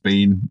always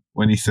been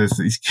when he says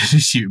that he's going to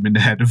shoot him in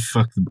the head and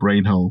fuck the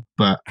brain hole.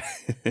 But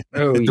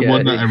the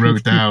one that I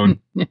wrote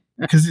down,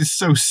 because it's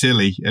so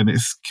silly and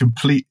it's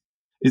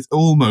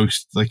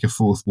almost like a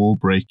fourth wall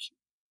break,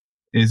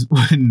 is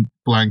when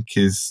Blank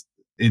is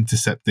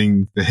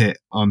intercepting the hit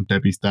on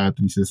Debbie's dad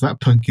and he says,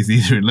 that punk is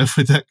either in love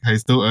with that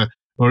guy's daughter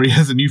or he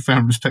has a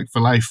newfound respect for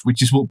life,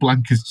 which is what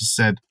Blank has just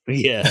said.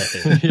 Yeah.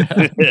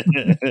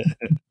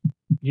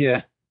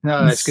 Yeah.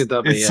 No, it's good.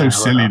 It's so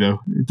silly, though.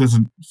 It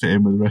doesn't fit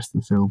in with the rest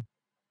of the film.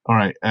 All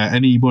right.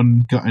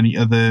 Anyone got any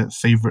other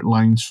favourite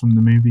lines from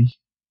the movie?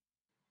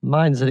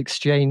 Mine's an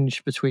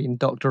exchange between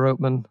Dr.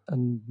 Oatman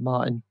and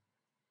Martin.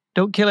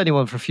 Don't kill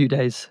anyone for a few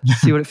days.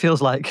 See what it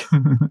feels like.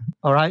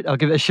 All right, I'll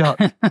give it a shot.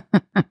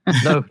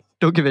 No,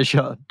 don't give it a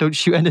shot. Don't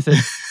shoot anything.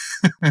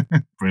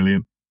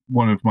 Brilliant.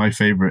 One of my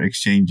favourite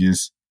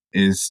exchanges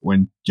is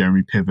when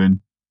Jeremy Piven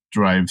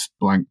drives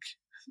Blank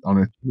on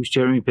a... Who's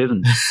Jeremy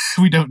Piven?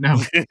 We don't know.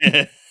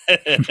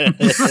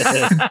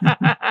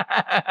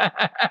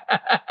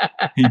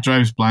 He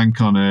drives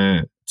Blank on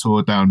a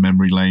tour down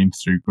memory lane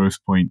through Grosse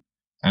Pointe,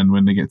 and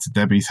when they get to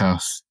Debbie's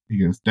house,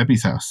 he goes,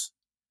 Debbie's house?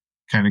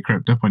 Kind of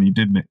crept up on you,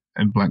 didn't it?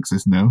 And Blank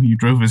says, no, you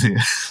drove us here.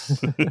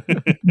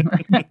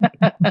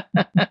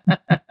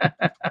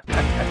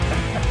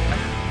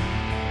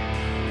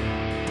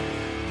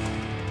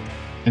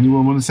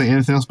 Anyone want to say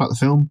anything else about the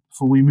film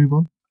before we move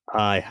on?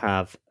 I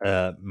have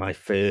my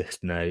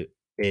first note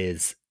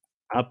is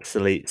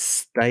absolute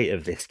state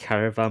of this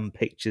Caravan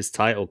Pictures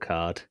title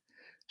card.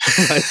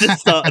 At the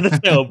start of the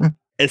film,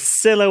 a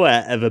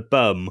silhouette of a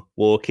bum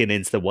walking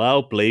into the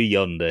wild blue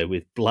yonder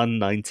with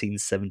bland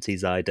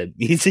 1970s ident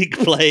music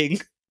playing.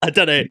 I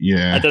don't know.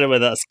 Yeah. I don't know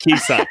whether that's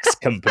Cusack's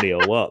company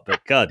or what,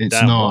 but god it's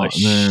damn, not, what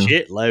a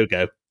shit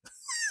logo.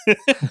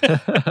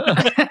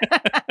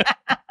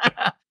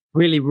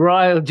 Really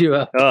riled you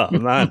up. Oh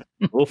man,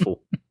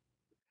 awful.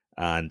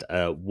 And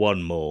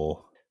one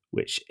more,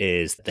 which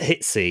is the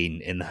hit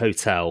scene in the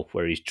hotel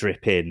where he's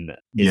dripping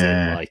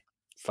in like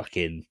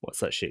fucking,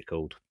 what's that shit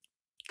called?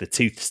 The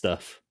tooth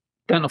stuff.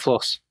 Dental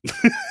floss.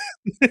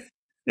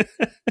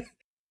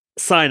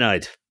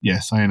 Cyanide. Yeah,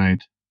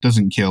 cyanide.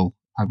 Doesn't kill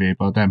Javier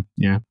Bardem.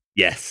 Yeah.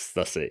 Yes,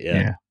 that's it.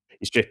 Yeah.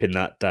 He's dripping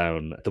that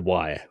down the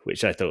wire,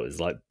 which I thought was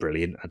like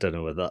brilliant. I don't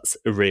know whether that's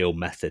a real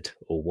method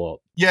or what.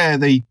 Yeah,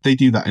 they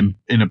do that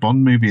in a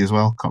Bond movie as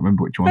well. Can't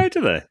remember which one. Oh,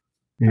 do they?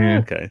 Yeah.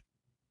 Okay.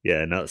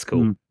 Yeah, no, that's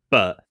cool.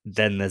 But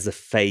then there's a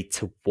fade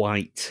to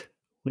white,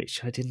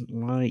 which I didn't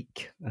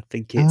like. I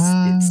think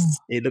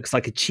it looks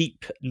like a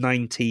cheap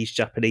 90s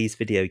Japanese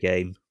video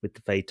game with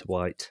the fade to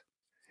white.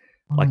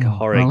 Like a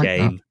horror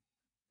game.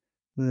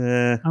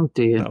 Oh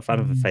dear. Not a fan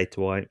of a fade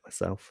to white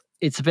myself.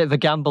 It's a bit of a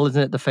gamble,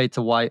 isn't it, the fade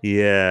to white?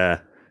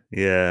 Yeah.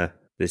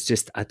 There's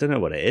just, I don't know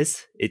what it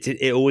is.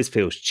 It always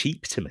feels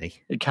cheap to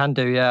me. It can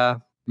do, yeah.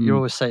 You're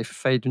always safe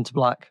fade into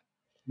black.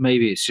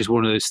 Maybe it's just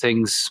one of those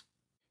things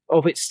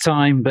of its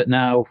time, but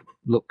now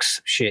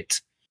looks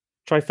shit.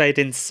 Try fade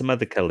into some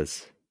other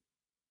colours.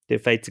 Do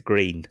fade to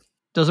green.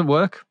 Doesn't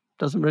work.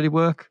 Doesn't really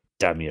work.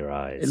 Damn your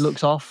eyes. It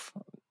looks off.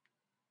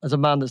 As a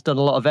man that's done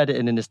a lot of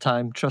editing in his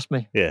time, trust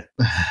me. Yeah.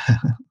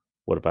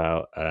 What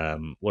about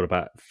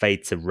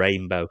fade to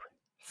rainbow?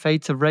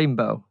 Fade to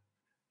rainbow.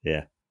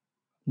 Yeah.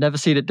 Never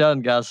seen it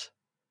done, Gaz.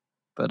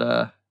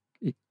 But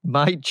it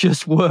might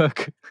just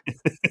work.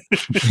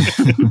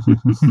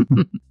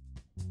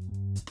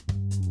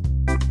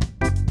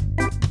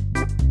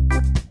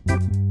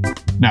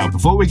 Now,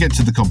 before we get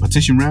to the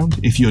competition round,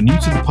 if you're new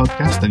to the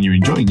podcast and you're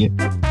enjoying it,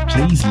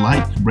 please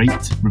like,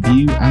 rate,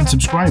 review, and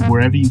subscribe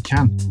wherever you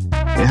can.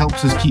 It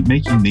helps us keep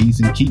making these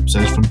and keeps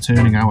us from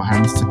turning our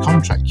hands to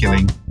contract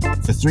killing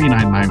for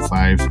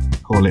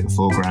 $3,995. Call it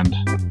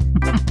 $4,000.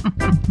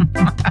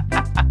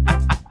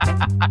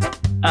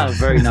 Oh,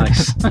 very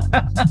nice.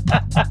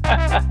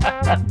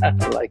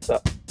 I like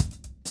that.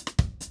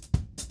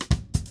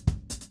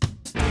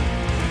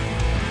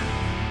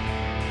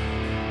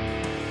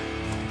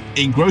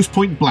 In Grosse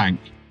Pointe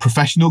Blank,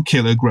 professional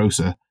killer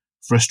Grosse,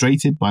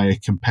 frustrated by a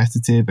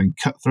competitive and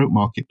cutthroat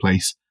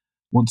marketplace,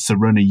 wants to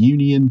run a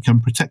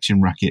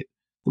union-cum-protection racket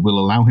that will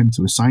allow him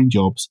to assign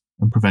jobs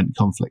and prevent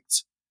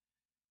conflicts.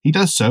 He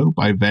does so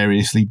by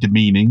variously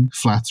demeaning,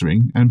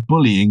 flattering, and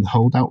bullying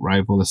holdout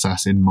rival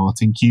assassin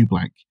Martin Q.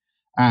 Blank,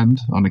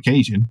 and, on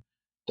occasion,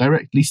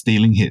 directly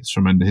stealing hits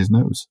from under his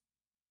nose.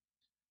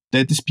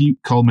 Their dispute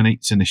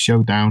culminates in a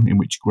showdown in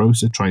which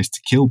Grosse tries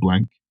to kill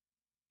Blank,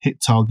 hit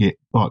target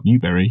Bart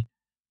Newberry,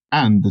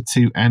 and the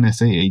two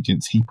NSA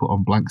agents he put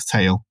on Blank's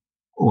tail,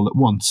 all at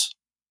once.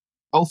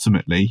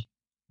 Ultimately,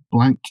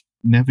 Blank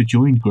never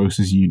joined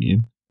Grosse's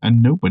union,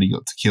 and nobody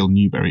got to kill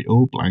Newberry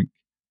or Blank.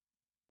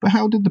 But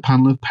how did the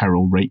panel of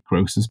peril rate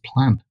Grosse's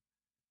plan?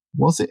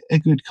 Was it a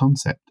good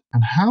concept,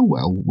 and how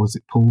well was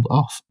it pulled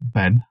off,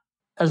 Ben?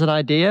 As an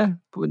idea,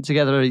 putting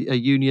together a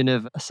union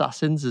of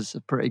assassins is a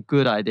pretty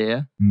good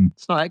idea.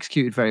 It's not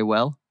executed very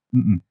well.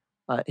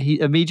 He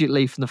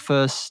immediately, from the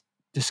first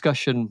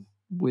discussion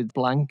with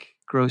Blank,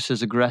 Grosse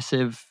is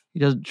aggressive. He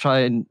doesn't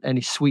try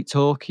any sweet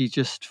talk. He's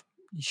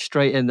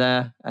straight in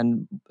there.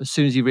 And as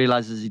soon as he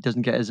realizes he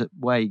doesn't get his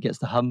way, he gets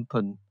the hump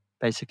and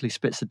basically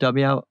spits the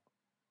dummy out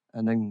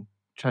and then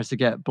tries to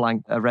get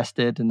Blank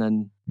arrested and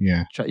then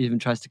even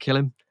tries to kill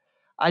him.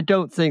 I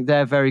don't think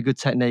they're very good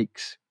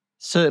techniques.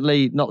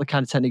 Certainly not the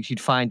kind of techniques you'd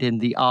find in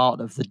The Art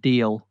of the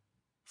Deal,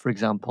 for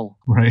example.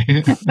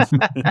 Right.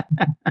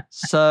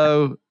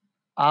 So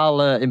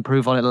I'll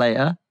improve on it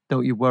later.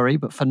 Don't you worry.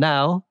 But for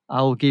now,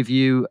 I'll give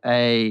you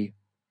a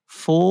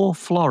 4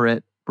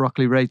 floret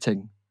broccoli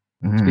rating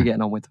to be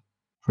getting on with.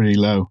 Pretty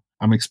low.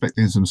 I'm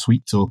expecting some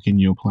sweet talk in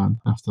your plan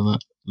after that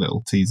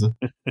little teaser.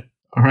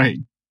 All right.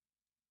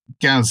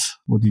 Gaz,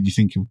 what did you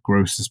think of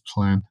Grosse's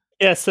plan?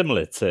 Yeah,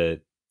 similar to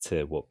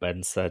what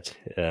Ben said.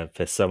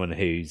 For someone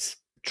who's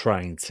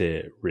trying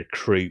to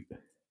recruit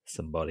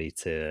somebody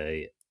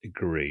to a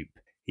group,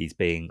 he's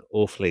being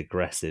awfully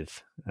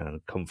aggressive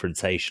and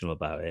confrontational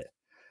about it,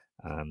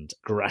 and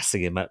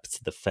grassing him up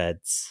to the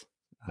feds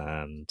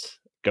and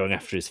going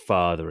after his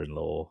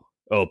father-in-law,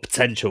 or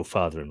potential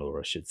father-in-law,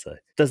 I should say.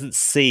 Doesn't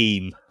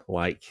seem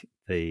like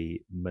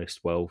the most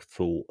well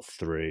thought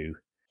through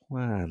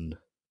plan.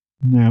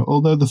 No,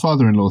 although the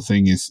father-in-law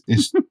thing is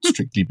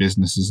strictly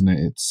business, isn't it?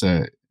 It's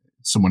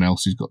someone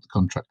else who's got the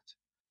contract.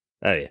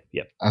 Oh, yeah,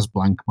 yep. As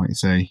Blank might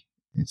say,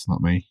 it's not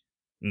me.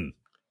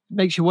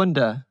 Makes you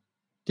wonder,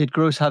 did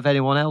Grosse have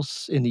anyone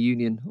else in the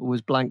union, or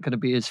was Blank going to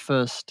be his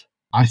first?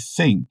 I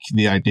think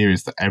the idea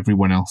is that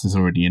everyone else is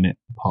already in it,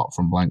 apart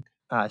from Blank.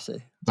 I see.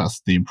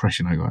 That's the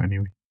impression I got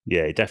anyway.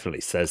 Yeah, he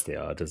definitely says they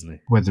are, doesn't he?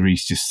 Whether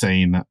he's just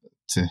saying that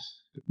to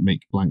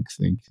make Blank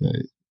think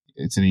that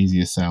it's an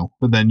easier sell.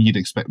 But then you'd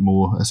expect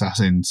more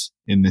assassins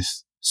in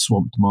this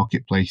swamped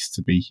marketplace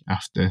to be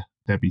after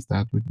Debbie's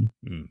dad, wouldn't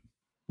you?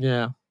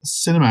 Yeah.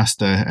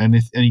 Cinemaster,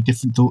 any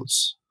different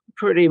thoughts?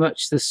 Pretty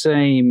much the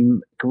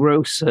same.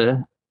 Grosse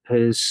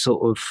has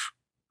sort of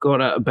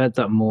got out of bed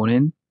that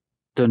morning,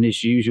 done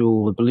his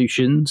usual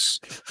ablutions,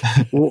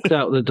 walked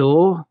out the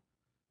door,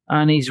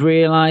 and he's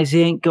realised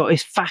he ain't got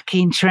his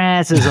fucking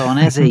trousers on,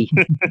 has he?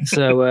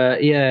 So,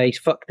 he's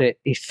fucked it.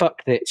 He's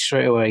fucked it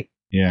straight away.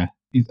 Yeah,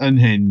 he's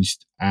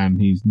unhinged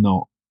and he's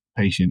not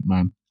patient,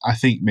 man. I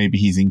think maybe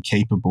he's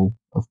incapable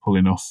of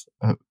pulling off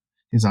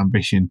his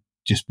ambition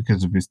just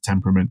because of his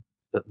temperament.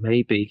 But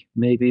maybe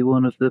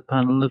one of the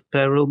panel of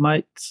peril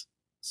might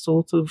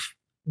sort of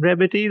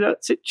remedy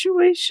that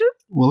situation.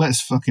 Well,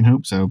 let's fucking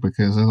hope so,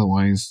 because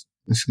otherwise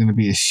This is going to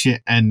be a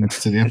shit end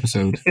to the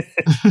episode.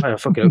 I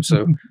fucking hope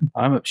so.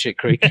 I'm up shit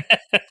creek.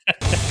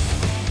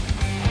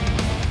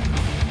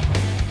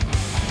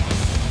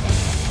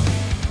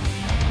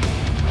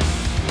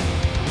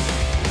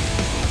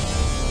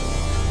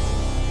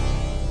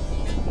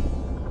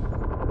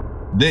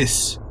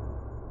 This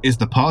is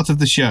the part of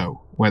the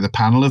show where the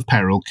panel of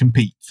peril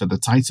compete for the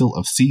title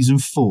of Season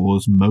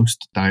 4's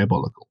Most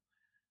Diabolical.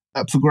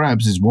 Up for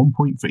grabs is 1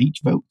 point for each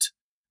vote,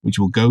 which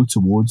will go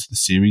towards the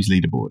series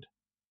leaderboard.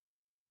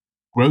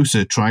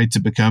 Grosse tried to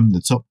become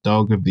the top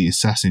dog of the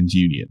Assassins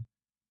Union,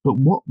 but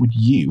what would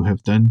you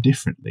have done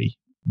differently,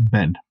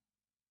 Ben?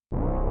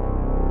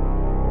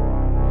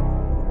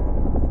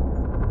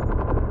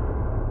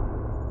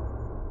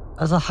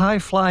 As a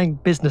high-flying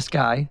business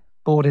guy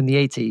born in the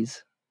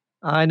 80s,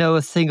 I know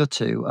a thing or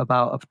two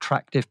about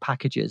attractive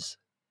packages,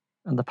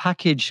 and the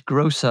package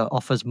Grosse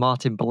offers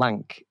Martin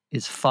Blanc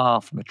is far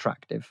from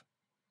attractive.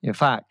 In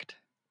fact,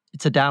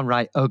 it's a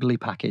downright ugly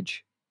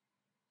package,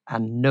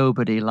 and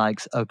nobody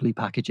likes ugly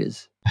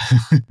packages.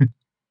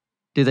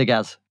 Do they,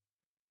 Gaz?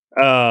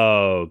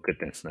 Oh,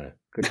 goodness no.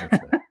 Goodness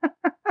no.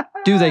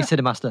 Do they,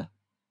 Cinemaster?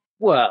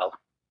 Well,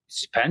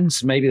 it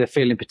depends. Maybe they're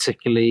feeling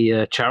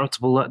particularly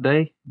charitable that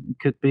day. It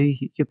could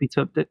be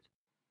tubbed it.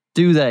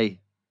 Do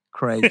they,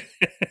 Craig?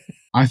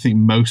 I think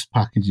most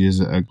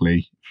packages are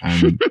ugly,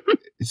 and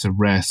it's a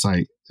rare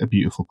sight, a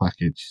beautiful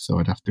package, so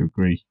I'd have to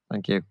agree.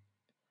 Thank you.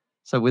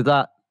 So with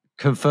that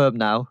confirmed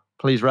now,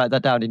 please write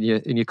that down in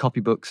your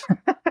copybooks.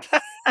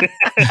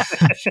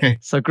 Okay.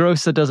 So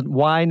Grosse doesn't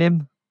wine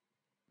him,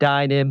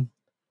 dine him,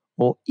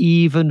 or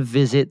even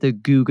visit the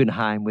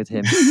Guggenheim with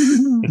him.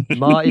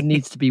 Martin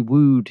needs to be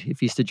wooed if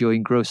he's to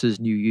join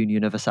Grosse's new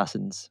union of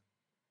assassins.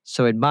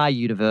 So in my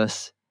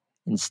universe,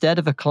 instead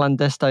of a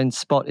clandestine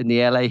spot in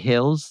the LA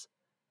hills,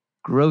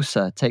 Grosse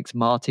takes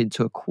Martin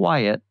to a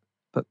quiet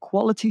but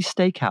quality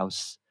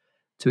steakhouse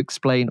to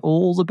explain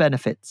all the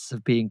benefits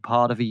of being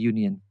part of a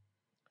union.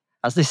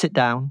 As they sit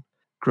down,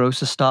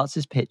 Grosse starts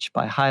his pitch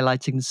by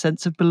highlighting the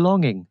sense of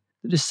belonging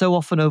that is so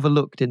often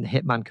overlooked in the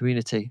hitman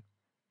community.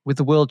 With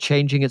the world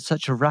changing at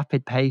such a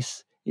rapid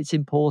pace, it's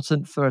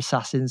important for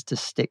assassins to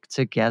stick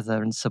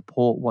together and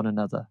support one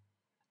another,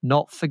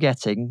 not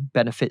forgetting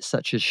benefits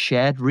such as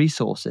shared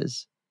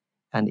resources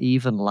and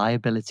even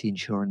liability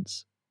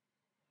insurance.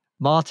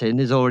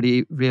 Martin is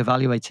already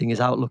reevaluating his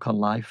outlook on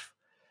life,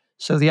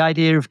 so the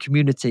idea of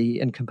community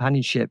and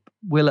companionship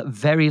will at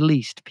very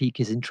least pique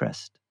his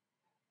interest.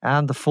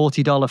 And the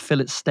 $40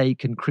 fillet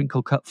steak and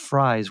crinkle-cut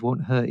fries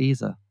won't hurt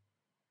either.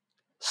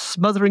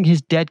 Smothering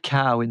his dead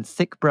cow in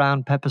thick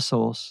brown pepper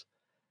sauce,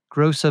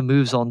 Grosse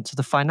moves on to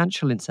the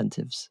financial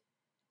incentives.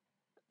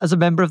 As a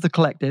member of the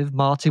collective,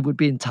 Martin would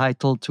be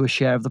entitled to a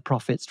share of the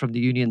profits from the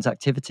union's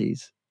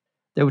activities.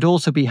 There would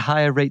also be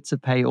higher rates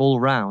of pay all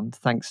round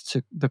thanks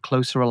to the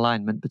closer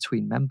alignment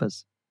between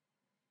members.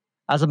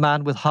 As a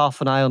man with half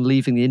an eye on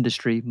leaving the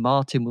industry,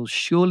 Martin will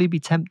surely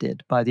be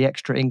tempted by the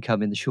extra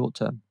income in the short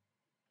term.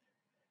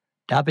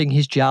 Dabbing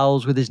his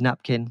jowls with his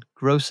napkin,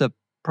 Grosse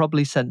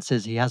probably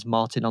senses he has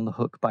Martin on the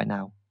hook by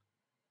now.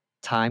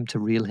 Time to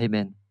reel him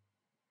in.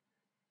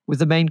 With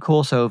the main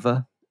course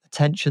over,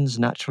 attentions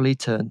naturally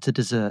turn to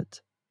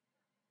dessert.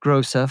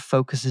 Grosse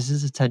focuses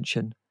his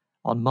attention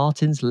on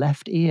Martin's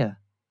left ear.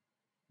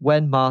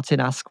 When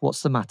Martin asks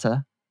what's the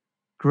matter,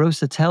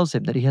 Grosse tells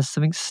him that he has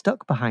something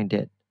stuck behind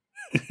it.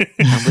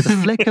 And with a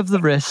flick of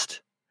the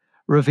wrist,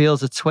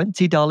 reveals a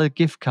 $20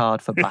 gift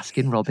card for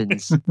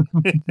Baskin-Robbins.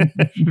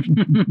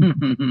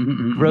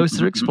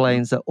 Grosse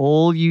explains that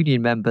all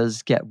union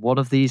members get one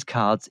of these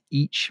cards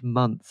each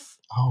month,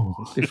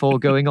 before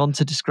going on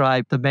to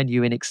describe the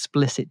menu in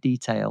explicit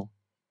detail.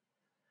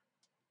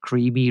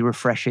 Creamy,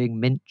 refreshing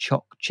mint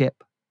choc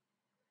chip.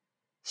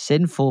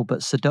 Sinful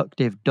but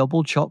seductive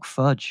double choc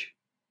fudge.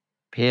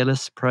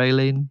 Peerless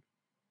praline.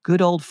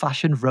 Good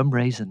old-fashioned rum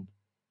raisin.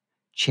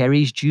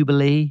 Cherries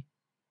Jubilee.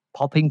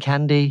 Popping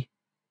candy.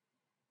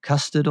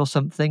 Custard or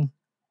something.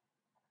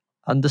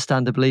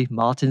 Understandably,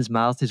 Martin's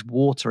mouth is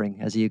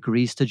watering as he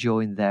agrees to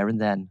join there and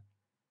then.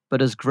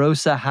 But as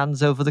Grosse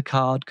hands over the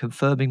card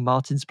confirming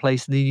Martin's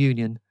place in the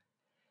union,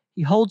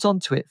 he holds on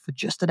to it for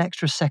just an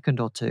extra second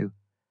or two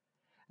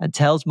and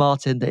tells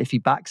Martin that if he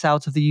backs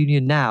out of the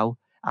union now,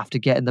 after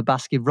getting the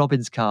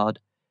Baskin-Robbins card,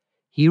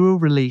 he will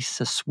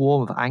release a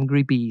swarm of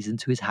angry bees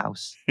into his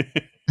house.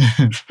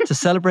 To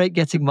celebrate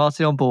getting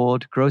Martin on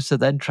board, Grosse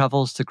then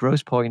travels to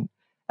Grosse Pointe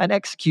and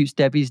executes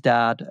Debbie's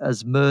dad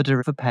as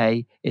murder for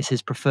pay is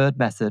his preferred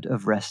method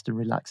of rest and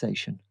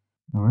relaxation.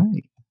 All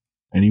right.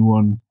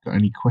 Anyone got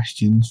any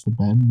questions for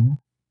Ben there?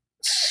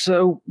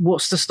 So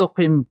what's to stop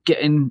him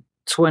getting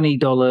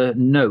 $20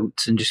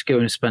 notes and just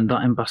going to spend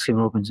that in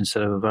Baskin-Robbins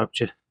instead of a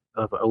voucher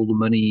of all the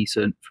money he's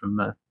earned from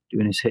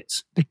doing his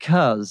hits?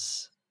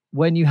 Because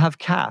when you have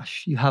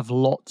cash, you have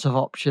lots of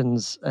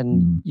options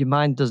and your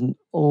mind doesn't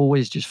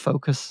always just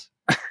focus.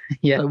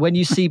 Yeah. Like when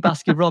you see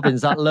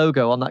Baskin-Robbins, that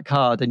logo on that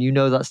card, and you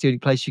know that's the only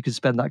place you can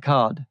spend that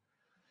card,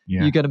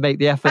 you're going to make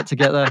the effort to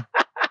get there.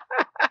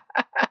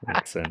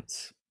 Makes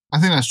sense.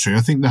 I think that's true. I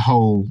think the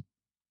whole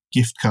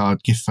gift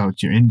card, gift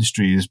voucher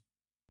industry has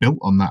built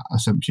on that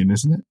assumption,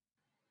 isn't it?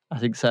 I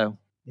think so.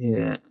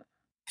 Yeah.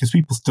 Because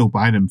people still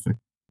buy them for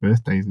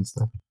birthdays and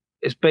stuff.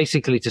 It's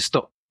basically to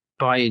stop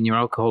buying your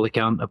alcoholic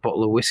aunt a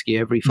bottle of whiskey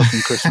every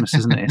fucking Christmas,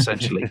 isn't it,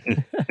 essentially?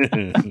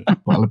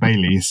 Bottle of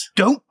Baileys.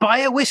 Don't buy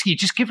a whiskey.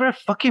 Just give her a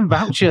fucking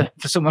voucher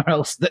for somewhere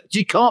else that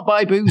you can't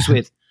buy booze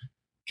with.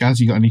 Gaz,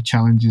 you got any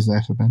challenges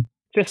there for Ben?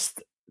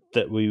 Just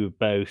that we were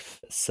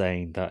both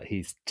saying that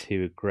he's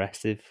too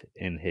aggressive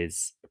in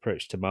his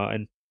approach to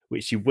Martin,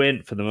 which you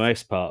weren't for the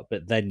most part,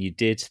 but then you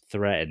did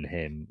threaten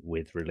him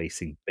with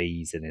releasing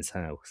bees in his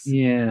house.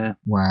 Yeah.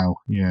 Wow,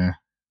 yeah.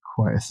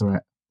 Quite a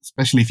threat.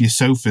 Especially if your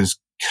sofa's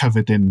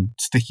covered in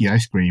sticky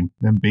ice cream,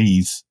 then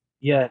bees.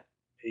 Yeah,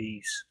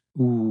 bees.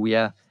 Ooh,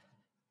 yeah.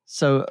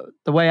 So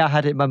the way I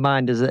had it in my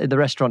mind is that in the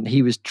restaurant,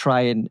 he was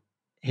trying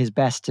his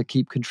best to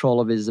keep control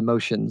of his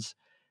emotions.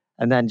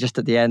 And then just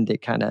at the end,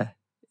 it kind of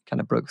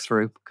broke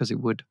through, because it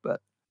would,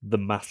 but... The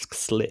mask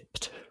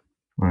slipped.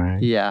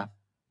 Right. Yeah.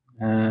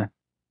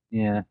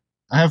 Yeah.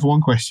 I have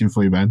one question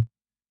for you, Ben.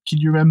 Can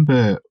you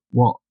remember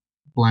what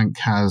Blank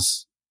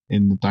has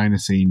in the diner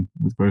scene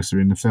with Grosse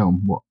in the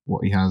film?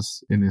 What he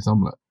has in his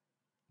omelette?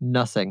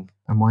 Nothing.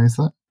 And why is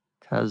that?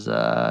 Because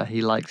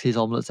he likes his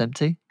omelettes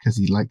empty. Because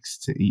he likes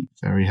to eat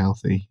very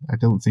healthy. I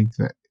don't think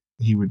that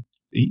he would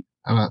eat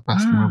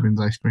Baskin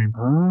Robbins ice cream.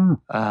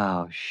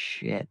 Oh,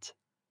 shit.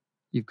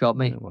 You've got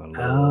me.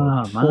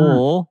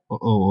 Oh, Or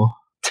Or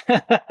you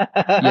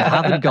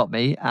haven't got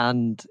me,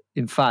 and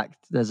in fact,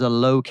 there's a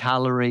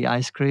low-calorie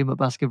ice cream at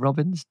Baskin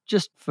Robbins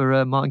just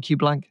for Martin Q.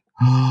 Blank.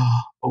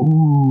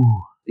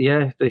 Oh.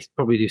 Yeah, they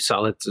probably do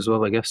salads as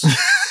well, I guess.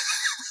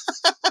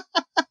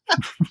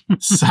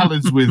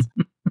 Salads with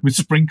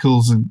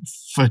sprinkles and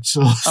fudge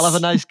sauce. I'll have a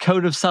nice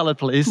cone of salad,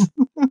 please.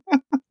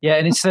 Yeah,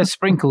 and instead of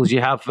sprinkles,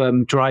 you have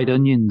dried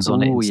onions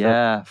on it. Oh, instead.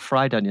 yeah.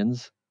 Fried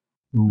onions.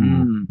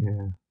 Ooh,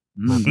 yeah.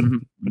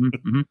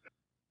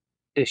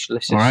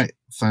 Delicious. All right,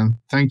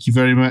 thank you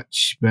very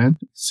much, Ben.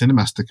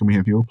 Cinemaster, can we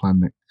have your plan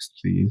next,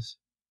 please?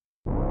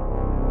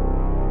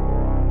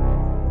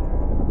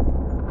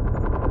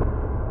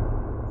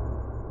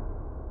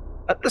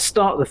 At the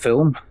start of the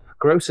film,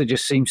 Grosse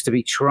just seems to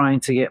be trying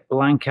to get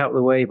Blank out of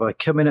the way by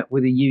coming up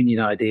with a union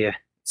idea. It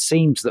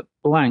seems that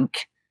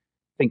Blank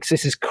thinks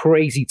this is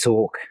crazy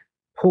talk,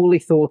 poorly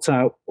thought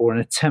out, or an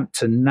attempt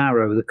to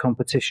narrow the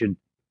competition.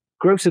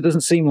 Grosse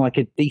doesn't seem like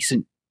a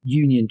decent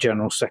union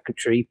general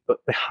secretary,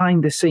 but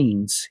behind the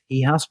scenes,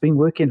 he has been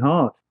working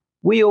hard.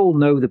 We all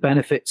know the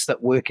benefits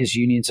that workers'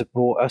 unions have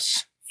brought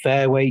us.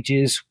 Fair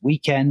wages,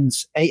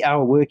 weekends,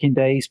 8-hour working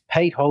days,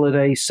 paid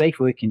holidays, safe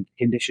working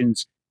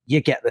conditions. You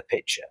get the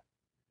picture.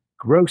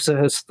 Grosse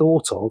has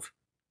thought of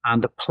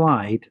and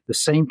applied the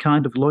same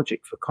kind of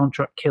logic for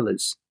contract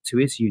killers to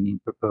his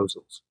union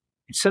proposals.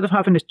 Instead of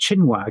having a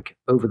chinwag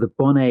over the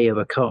bonnet of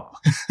a car,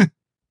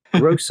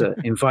 Grosse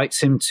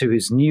invites him to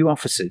his new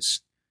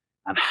offices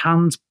and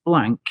hands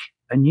Blank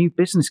a new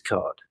business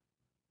card.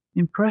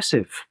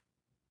 Impressive.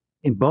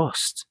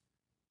 Embossed.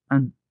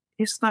 And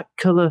is that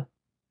colour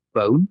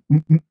bone?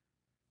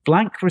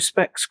 Blank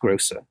respects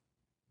Grosse.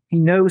 He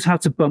knows how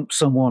to bump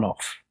someone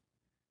off.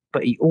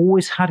 But he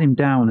always had him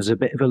down as a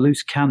bit of a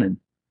loose cannon,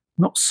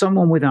 not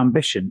someone with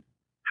ambition.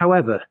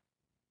 However,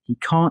 he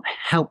can't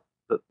help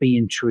but be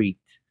intrigued.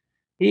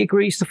 He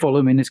agrees to follow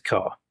him in his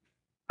car.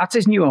 At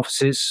his new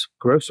offices,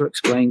 Grosse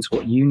explains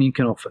what Union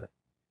can offer.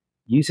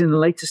 Using the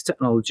latest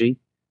technology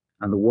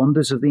and the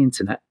wonders of the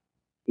internet,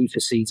 he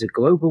foresees a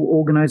global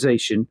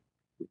organization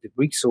with the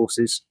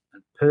resources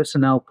and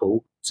personnel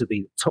pool to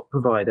be the top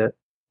provider of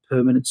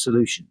permanent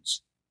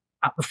solutions.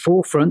 At the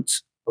forefront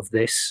of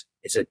this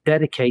is a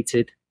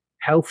dedicated,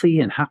 healthy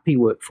and happy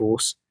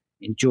workforce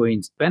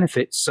enjoying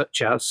benefits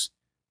such as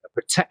a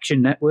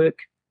protection network,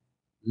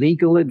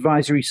 legal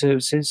advisory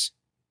services,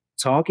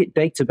 target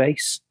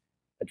database,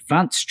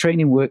 advanced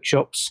training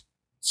workshops,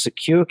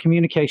 secure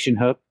communication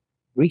hub,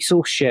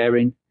 resource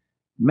sharing,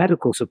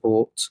 medical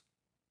support,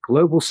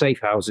 global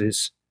safe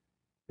houses,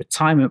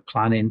 retirement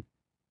planning,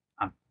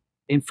 and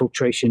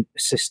infiltration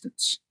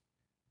assistance.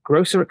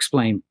 Grosse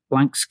explained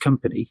Blank's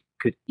company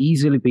could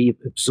easily be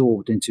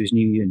absorbed into his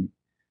new unit,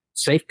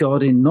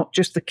 safeguarding not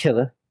just the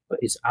killer, but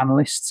his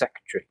analyst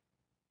secretary.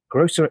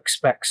 Grosse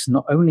expects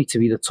not only to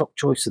be the top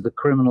choice of the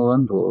criminal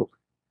underworld,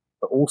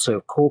 but also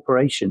of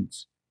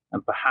corporations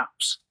and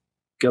perhaps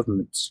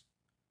governments.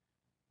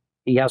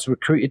 He has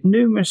recruited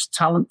numerous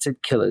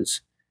talented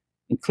killers,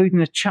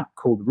 including a chap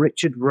called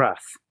Richard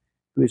Rath,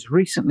 who has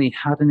recently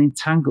had an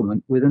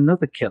entanglement with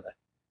another killer,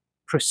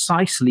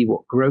 precisely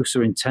what Grosse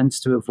intends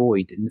to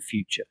avoid in the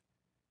future.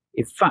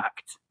 In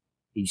fact,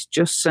 he's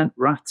just sent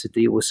Rath to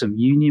deal with some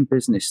union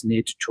business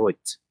near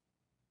Detroit.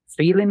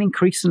 Feeling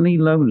increasingly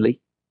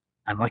lonely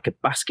and like a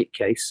basket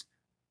case,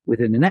 with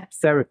an inept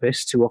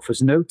therapist who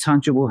offers no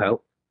tangible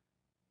help,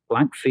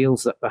 Blank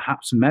feels that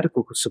perhaps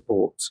medical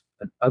support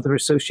and other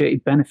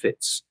associated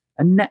benefits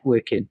and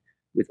networking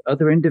with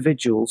other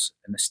individuals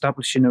and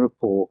establishing a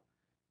rapport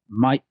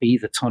might be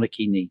the tonic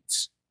he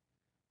needs.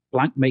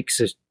 Blank makes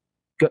a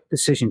gut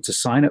decision to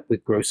sign up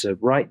with Grosse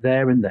right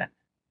there and then,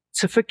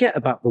 to forget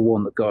about the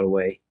one that got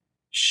away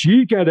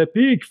she got a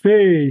big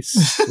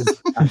face,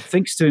 and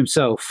thinks to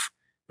himself,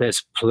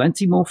 there's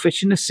plenty more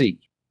fish in the sea.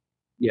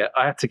 Yeah,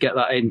 I had to get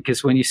that in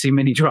because when you see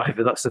Minnie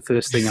Driver, that's the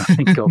first thing I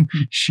think of.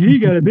 She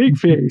got a big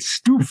face,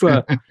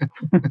 Stuffa.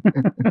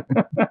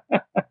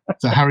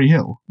 Is that Harry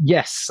Hill?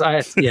 Yes,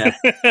 yeah.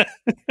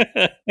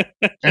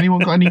 Anyone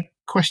got any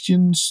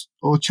questions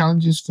or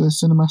challenges for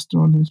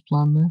Cinemaster on his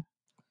plan there?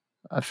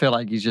 I feel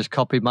like he's just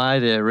copied my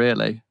idea,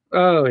 really.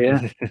 Oh,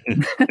 yeah.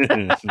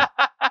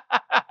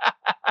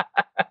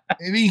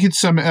 If you could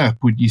sum it up,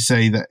 would you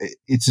say that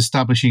it's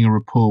establishing a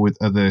rapport with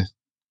other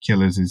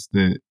killers is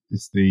the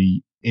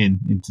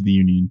into the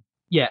Union?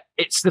 Yeah,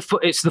 it's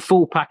the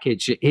full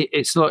package.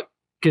 It's like,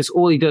 because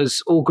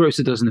all Grosse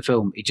does in the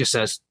film, he just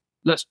says,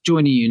 let's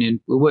join the Union,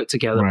 we'll work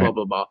together, right. blah,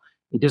 blah, blah.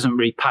 He doesn't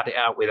really pad it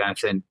out with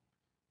anything.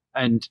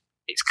 And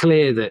it's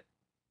clear that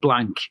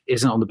Blank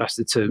isn't on the best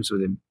of terms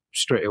with him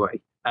straight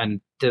away.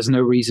 And there's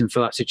no reason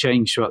for that to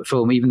change throughout the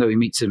film, even though he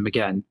meets him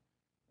again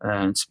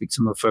and speaks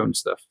to him on the phone and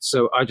stuff.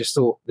 So I just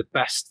thought the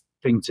best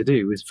thing to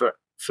do is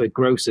for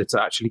Grosse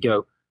to actually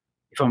go,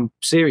 if I'm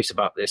serious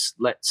about this,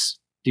 let's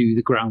do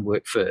the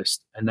groundwork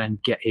first and then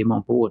get him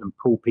on board and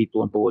pull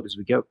people on board as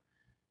we go.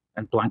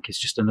 And Blank is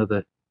just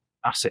another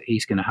asset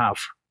he's going to have,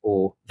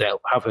 or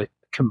they'll have a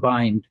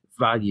combined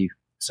value,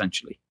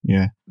 essentially.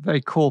 Yeah.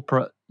 Very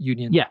corporate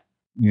Union. Yeah.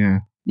 Yeah.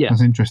 Yeah.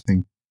 That's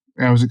interesting.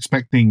 I was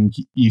expecting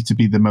you to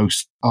be the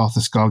most Arthur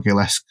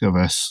Scargill-esque of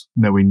us,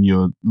 knowing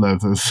your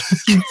love of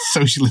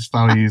socialist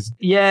values.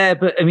 Yeah,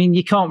 but I mean,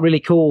 you can't really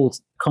call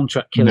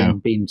contract killing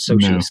being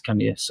socialist,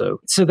 can you? So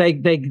they're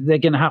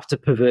going to have to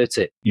pervert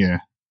it. Yeah.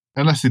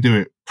 Unless they do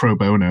it pro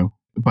bono,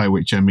 by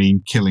which I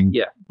mean killing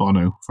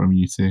Bono from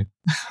U2.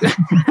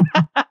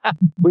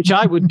 Which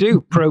I would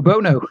do, pro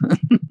bono.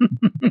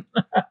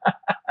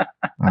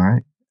 All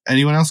right.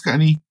 Anyone else got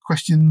any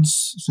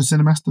questions for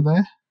Cinemaster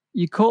there?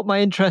 You caught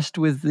my interest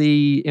with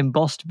the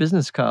embossed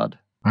business card.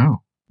 Oh.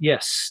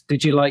 Yes.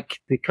 Did you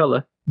like the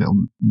colour?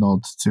 Little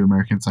nod to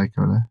American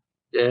Psycho there.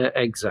 Yeah,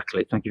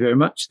 exactly. Thank you very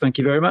much. Thank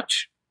you very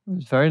much. It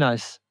was very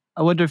nice.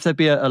 I wonder if there'd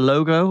be a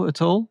logo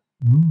at all?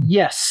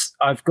 Yes,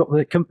 I've got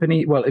the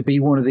company. Well, it'd be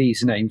one of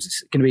these names.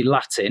 It's going to be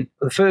Latin.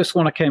 The first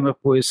one I came up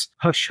was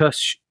Hush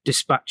Hush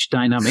Dispatch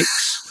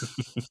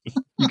Dynamics.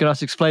 You're going to have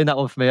to explain that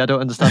one for me. I don't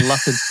understand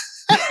Latin.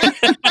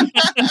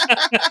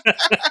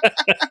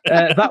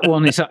 That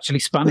one is actually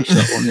Spanish,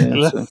 that one,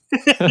 yeah.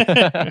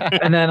 So.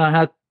 And then I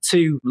had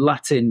two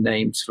Latin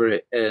names for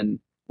it. And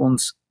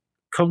one's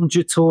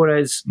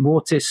Conjutores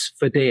Mortis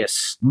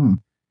Fideus,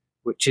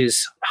 which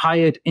is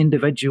Hired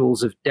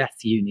Individuals of Death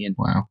Union.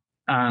 Wow.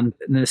 And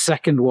the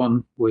second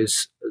one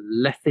was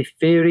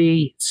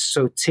Lethiferi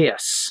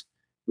Sotias,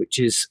 which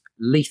is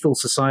Lethal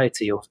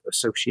Society or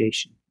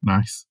Association.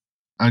 Nice.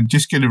 I'm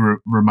just going to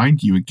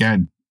remind you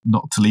again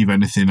not to leave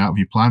anything out of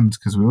your plans,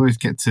 because we always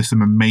get to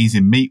some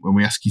amazing meat when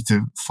we ask you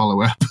to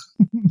follow up.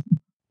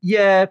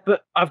 Yeah,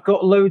 but I've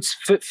got loads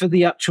for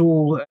the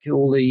actual,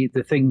 all the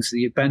things,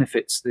 the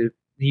benefits the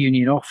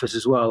union offers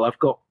as well. I've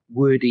got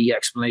wordy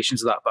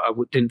explanations of that, but I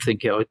didn't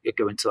think I'd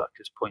go into that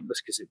because it's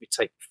pointless, because it would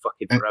take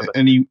fucking forever.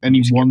 Any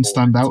one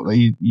stand out that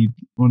you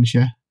want to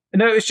share?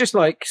 No, it's just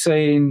like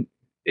saying,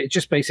 it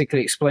just basically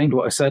explained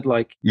what I said,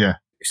 like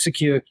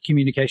secure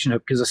communication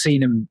hub, because I've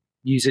seen them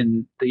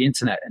using the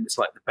internet and it's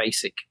like the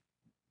basic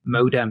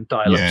modem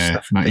dial-up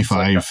stuff.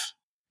 95. Like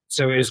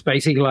so it was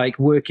basically like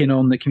working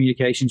on the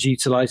communications,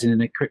 utilizing an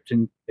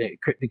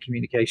encrypted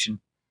communication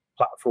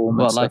platform.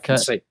 What, like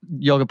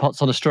yoga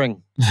pots on a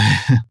string?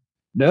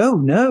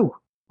 No.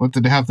 What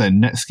did they have there?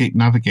 Netscape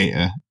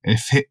Navigator.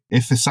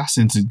 If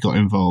Assassins had got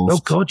involved... Oh,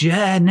 God,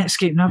 yeah,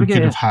 Netscape Navigator.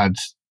 We could have had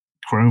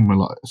Chrome a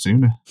lot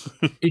sooner.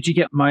 Did you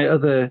get my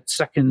other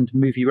second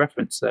movie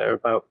reference there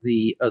about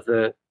the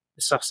other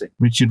assassin?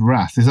 Richard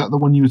Rath. Is that the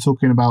one you were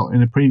talking about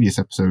in a previous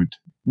episode?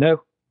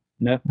 No.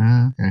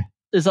 Okay.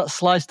 Is that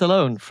Sly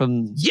Stallone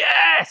from...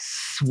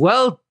 Yes!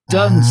 Well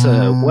done,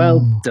 sir.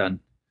 Well done.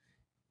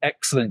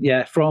 Excellent.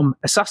 Yeah, from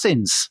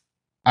Assassins.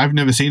 I've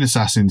never seen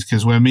Assassins,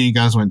 because when me and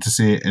Gaz went to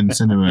see it in the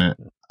cinema,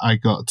 I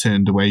got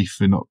turned away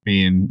for not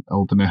being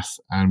old enough,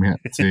 and we had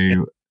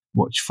to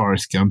watch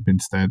Forrest Gump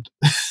instead.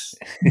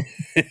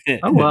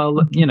 Oh, well,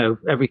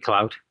 every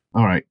cloud.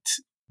 All right.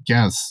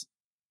 Gaz,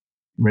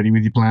 ready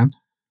with your plan?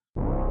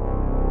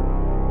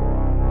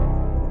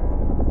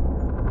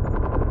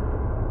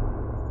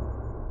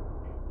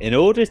 In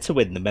order to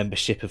win the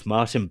membership of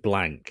Martin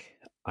Blank,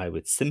 I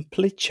would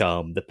simply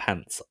charm the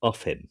pants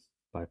off him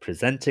by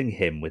presenting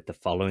him with the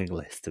following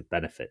list of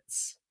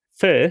benefits.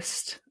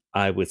 First,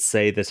 I would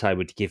say that I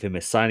would give him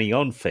a signing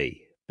on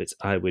fee, but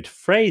I would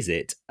phrase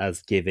it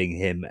as giving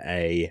him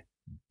a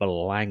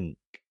blank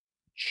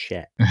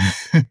check.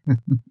 Here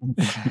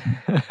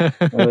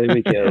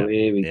we go.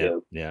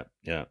 Yeah.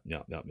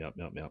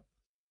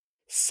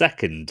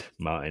 Second,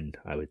 Martin,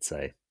 I would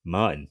say,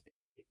 Martin,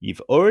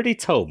 you've already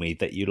told me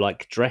that you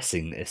like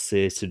dressing a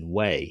certain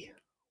way.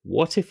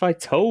 What if I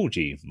told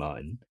you,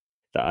 Martin,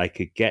 that I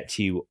could get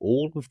you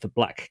all of the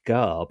black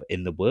garb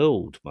in the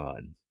world,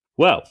 Martin?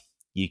 Well,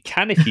 you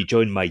can if you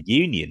join my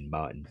union,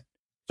 Martin.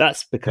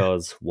 That's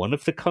because one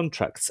of the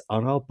contracts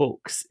on our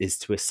books is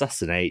to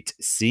assassinate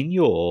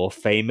Senior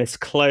Famous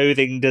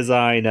Clothing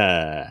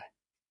Designer.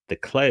 The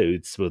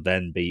clothes will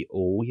then be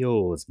all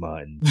yours,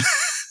 Martin.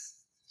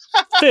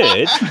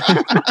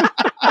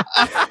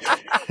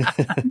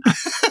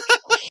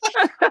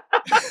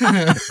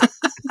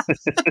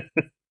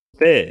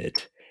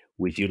 Third,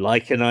 would you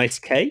like a nice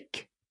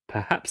cake?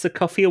 Perhaps a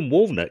coffee and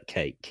walnut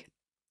cake.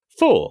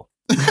 4,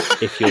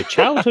 if your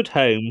childhood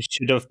home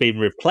should have been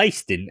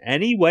replaced in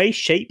any way,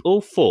 shape,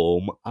 or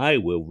form, I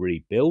will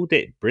rebuild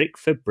it brick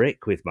for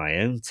brick with my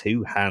own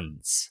 2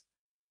 hands.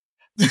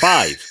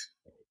 5,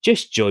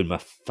 just join my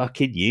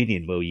fucking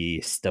union, will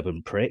you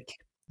stubborn prick?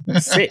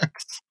 6,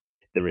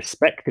 the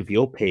respect of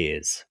your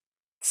peers.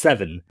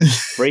 7,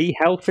 free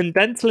health and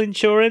dental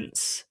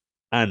insurance.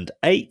 And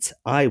 8,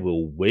 I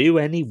will woo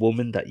any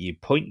woman that you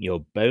point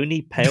your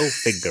bony pale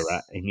finger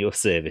at in your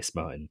service,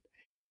 Martin.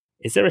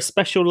 Is there a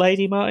special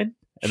lady, Martin?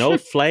 An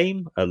old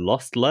flame? A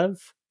lost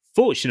love?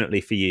 Fortunately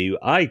for you,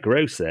 I,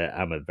 Grosse,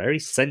 am a very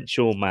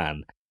sensual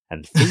man,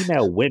 and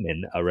female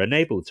women are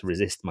unable to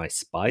resist my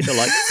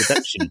spider-like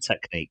seduction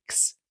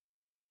techniques.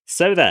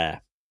 So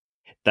there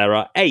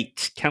are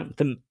 8, count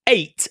them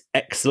 8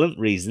 excellent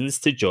reasons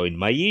to join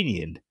my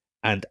union.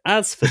 And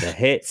as for the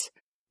hit,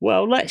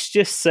 well, let's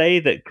just say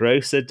that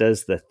Grosse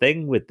does the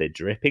thing with the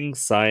dripping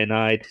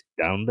cyanide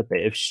down the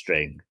bit of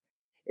string.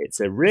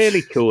 It's a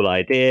really cool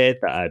idea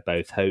that I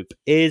both hope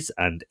is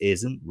and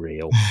isn't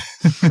real.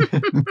 So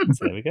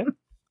there we go.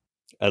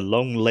 A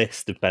long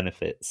list of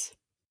benefits.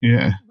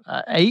 Yeah.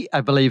 8,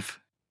 I believe.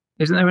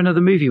 Isn't there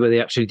another movie where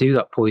they actually do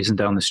that poison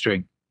down the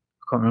string?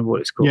 I can't remember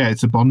what it's called. Yeah,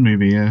 it's a Bond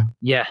movie, yeah.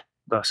 Yeah,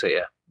 that's it,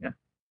 yeah.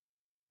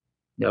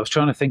 Yeah, I was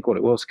trying to think what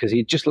it was, because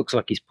he just looks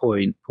like he's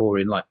pouring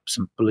like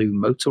some blue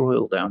motor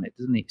oil down it,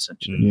 doesn't he,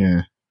 essentially?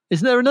 Yeah.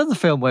 Isn't there another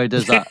film where he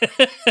does that?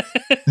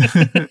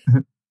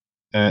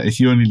 If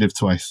You Only Live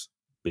Twice.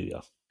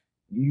 Yeah.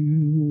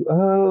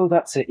 Oh,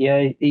 that's it,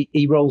 yeah.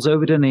 He rolls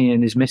over, doesn't he,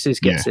 and his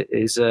missus gets it,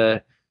 his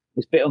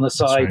bit on the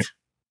side. Right.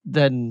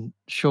 Then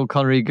Sean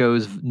Connery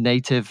goes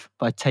native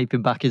by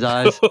taping back his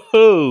eyes.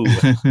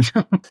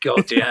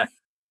 God, yeah.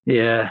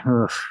 Yeah,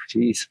 oh,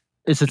 jeez.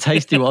 It's a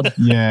tasty one.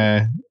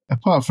 Yeah.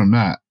 Apart from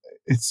that,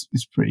 it's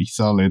pretty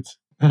solid.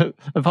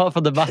 Apart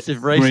from the massive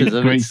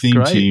racism. Great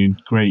theme tune,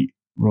 great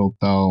Roald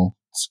Dahl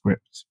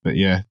script, but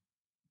yeah,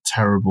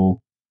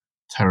 terrible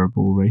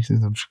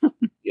racism.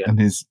 Yeah. And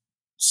his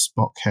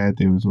Spock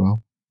hairdo as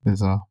well.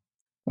 Bizarre.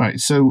 Right,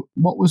 so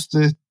what was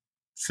the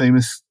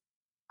famous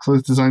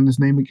clothes designer's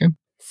name again?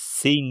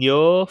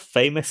 Senior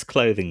Famous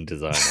Clothing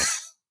Designer.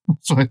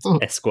 That's what I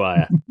thought.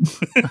 Esquire.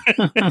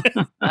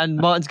 And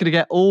Martin's going to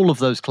get all of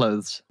those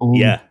clothes. All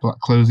the black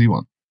clothes he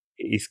wants.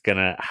 He's going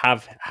to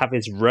have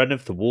his run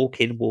of the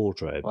walk-in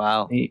wardrobe.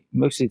 Wow. He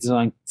mostly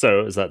designed... So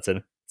what was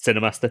that,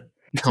 Cinemaster?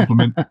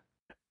 Compliment.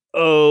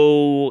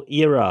 Oh,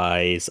 your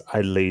eyes.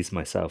 I lose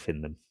myself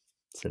in them,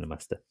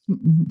 Cinemaster.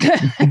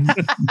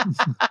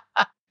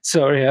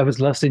 Sorry, I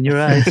was lost in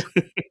your eyes.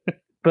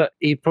 But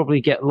he'd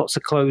probably get lots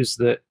of clothes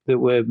that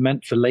were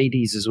meant for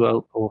ladies as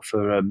well, or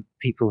for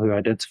people who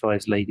identify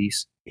as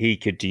ladies. He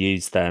could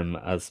use them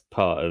as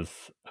part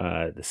of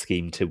the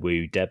scheme to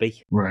woo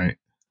Debbie. Right.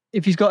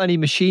 If he's got any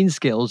machine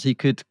skills, he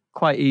could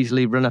quite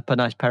easily run up a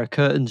nice pair of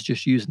curtains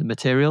just using the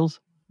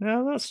materials.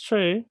 Yeah, that's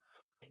true.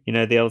 You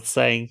know the old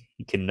saying,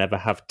 you can never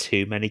have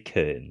too many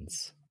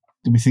curtains.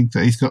 Do we think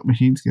that he's got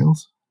machine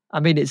skills?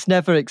 I mean, it's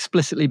never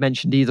explicitly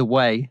mentioned either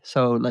way,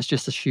 so let's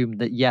just assume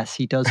that, yes,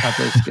 he does have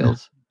those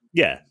skills.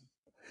 Yeah,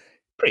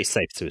 pretty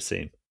safe to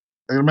assume.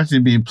 I can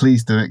imagine being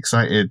pleased and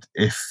excited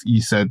if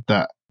you said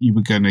that you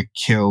were going to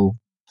kill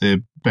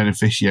the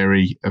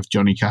beneficiary of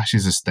Johnny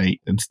Cash's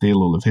estate and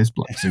steal all of his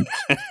black suits.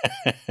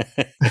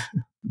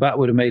 That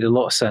would have made a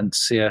lot of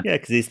sense, yeah. Yeah,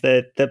 because he's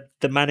the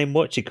man in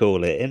what you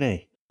call it, isn't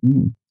he?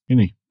 Isn't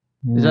he?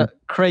 Is that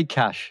Craig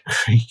Cash?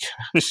 Craig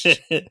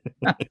Cash.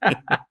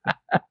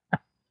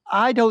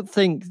 I don't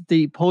think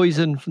the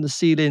poison from the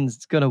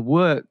ceiling's going to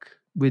work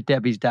with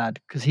Debbie's dad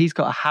because he's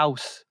got a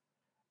house.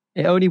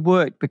 It only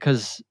worked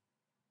because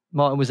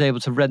Martin was able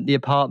to rent the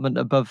apartment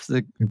above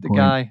the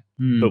guy.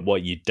 But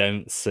what you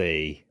don't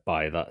see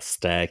by that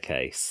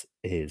staircase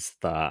is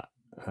that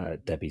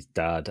Debbie's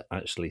dad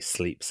actually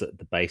sleeps at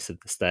the base of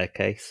the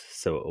staircase.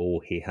 So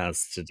all he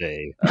has to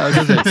do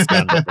is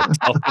stand at the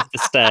top of the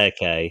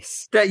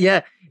staircase.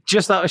 Yeah,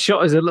 just out of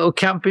shot is a little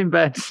camping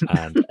bed.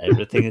 And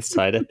everything is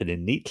tied up in a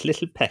neat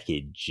little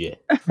package.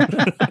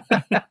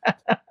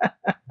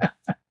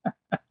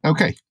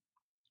 Okay.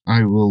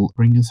 I will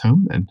bring us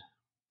home then.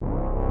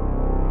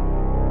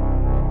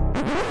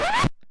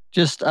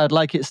 Just, I'd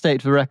like it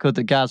stated for the record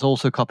that Gaz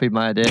also copied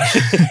my idea.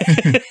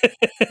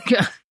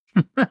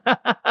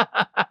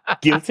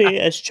 Guilty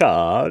as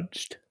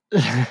charged.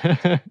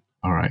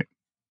 All right.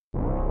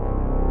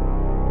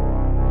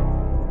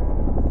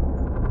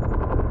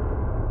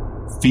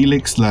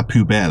 Felix La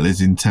Poubelle is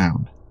in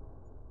town.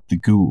 The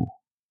ghoul.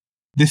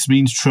 This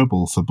means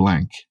trouble for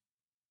Blank.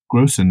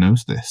 Grosse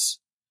knows this.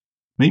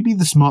 Maybe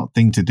the smart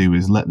thing to do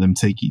is let them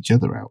take each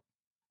other out.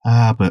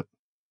 But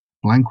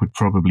Blank would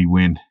probably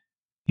win.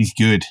 He's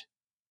good.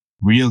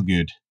 Real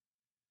good.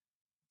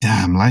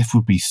 Damn, life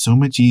would be so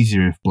much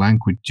easier if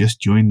Blank would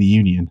just join the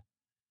Union.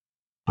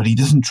 But he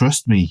doesn't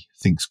trust me,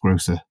 thinks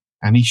Grosse,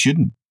 and he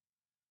shouldn't.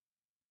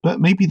 But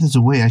maybe there's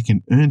a way I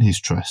can earn his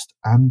trust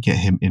and get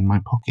him in my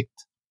pocket.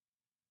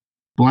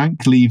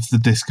 Blank leaves the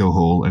disco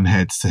hall and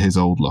heads to his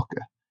old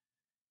locker.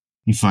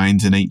 He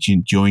finds an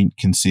ancient joint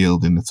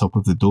concealed in the top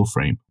of the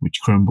doorframe,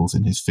 which crumbles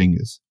in his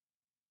fingers.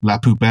 La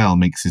Poubelle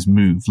makes his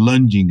move,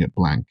 lunging at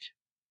Blank.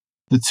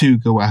 The two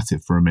go at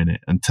it for a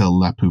minute until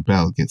La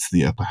Poubelle gets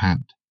the upper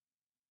hand.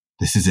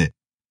 This is it.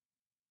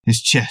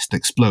 His chest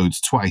explodes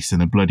twice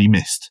in a bloody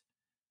mist.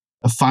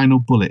 A final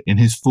bullet in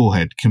his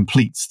forehead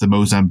completes the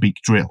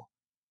Mozambique drill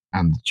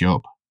and the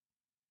job.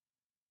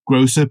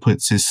 Grosse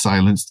puts his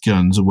silenced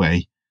guns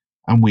away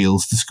and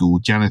wheels the school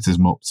janitor's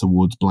mop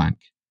towards Blank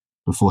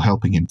before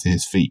helping him to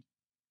his feet.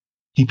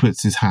 He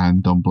puts his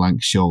hand on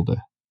Blank's shoulder,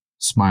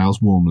 smiles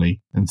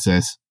warmly, and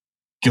says,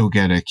 "Go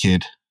get her,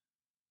 kid.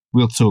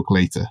 We'll talk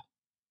later."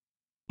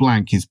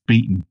 Blank is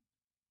beaten,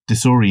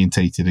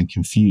 disorientated and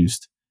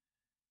confused.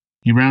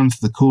 He rounds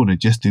the corner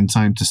just in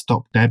time to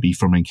stop Debbie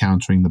from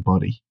encountering the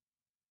body.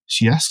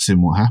 She asks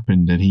him what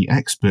happened, and he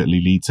expertly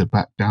leads her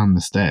back down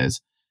the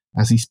stairs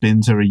as he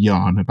spins her a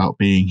yarn about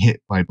being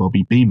hit by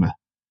Bobby Beamer,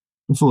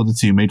 before the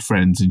two made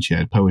friends and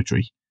shared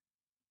poetry.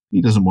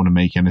 He doesn't want to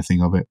make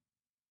anything of it.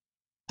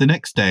 The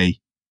next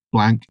day,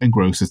 Blank and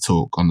Grosse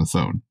talk on the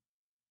phone.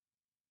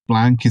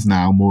 Blank is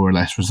now more or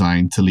less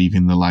resigned to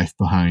leaving the life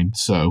behind,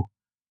 so,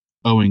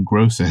 owing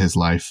Grosse his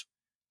life,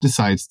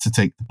 decides to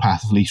take the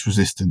path of least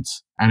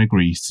resistance and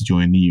agrees to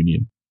join the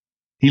Union.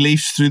 He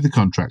leaves through the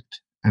contract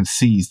and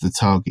sees the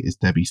target is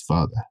Debbie's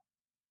father.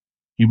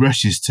 He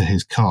rushes to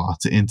his car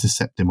to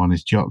intercept him on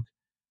his jog,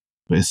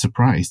 but is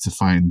surprised to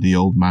find the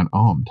old man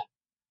armed.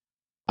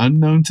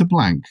 Unknown to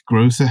Blank,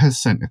 Grosse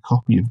has sent a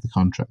copy of the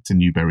contract to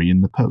Newbury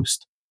in the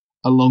post,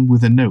 along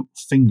with a note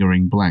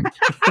fingering Blank.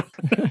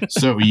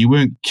 "So you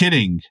weren't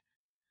kidding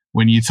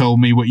when you told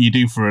me what you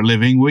do for a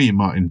living, were you,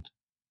 Martin?"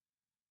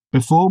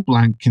 Before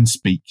Blank can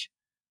speak,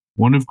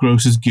 one of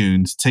Grosse's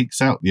goons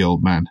takes out the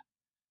old man.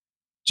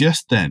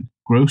 Just then,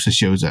 Grosse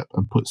shows up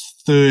and puts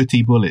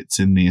 30 bullets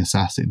in the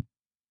assassin.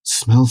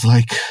 "Smells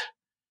like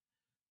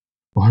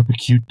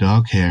barbecued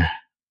dog hair.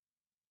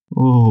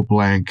 Oh,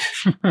 Blank.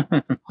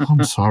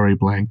 I'm sorry,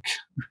 Blank."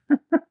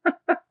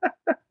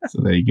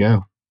 So there you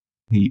go.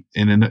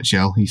 In a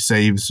nutshell, he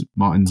saves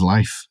Martin's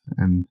life,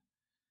 and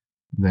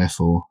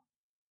therefore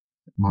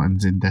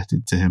Martin's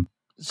indebted to him.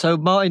 So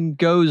Martin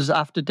goes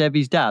after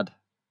Debbie's dad?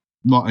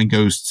 Martin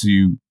goes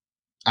to,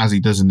 as he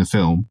does in the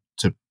film,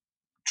 to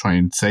try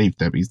and save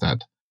Debbie's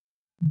dad.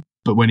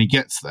 But when he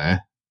gets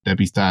there,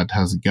 Debbie's dad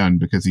has a gun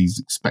because he's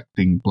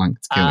expecting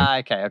Blank to kill him.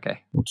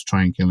 Okay. Or to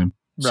try and kill him.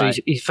 So he's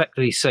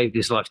effectively saved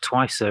his life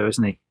twice there,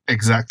 isn't he?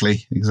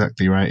 Exactly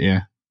right,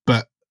 yeah.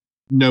 But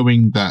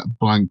knowing that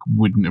Blank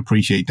wouldn't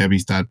appreciate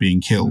Debbie's dad being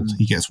killed,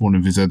 he gets one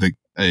of his other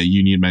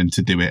Union men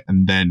to do it,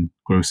 and then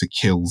Grosse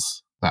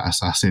kills that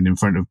assassin in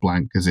front of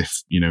Blank as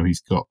if,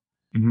 he's got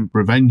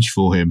revenge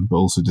for him, but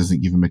also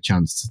doesn't give him a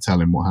chance to tell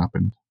him what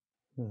happened.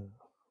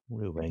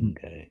 Revenge.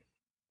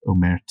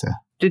 Omerta.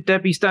 Did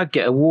Debbie's dad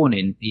get a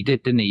warning? He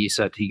did, didn't he? You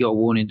said he got a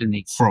warning, didn't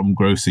he? From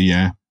Grosse,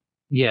 yeah.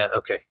 Yeah,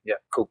 okay. Yeah,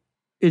 cool.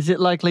 Is it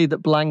likely that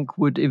Blank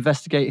would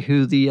investigate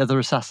who the other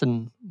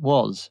assassin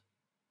was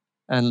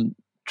and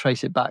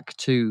trace it back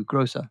to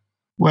Grosse?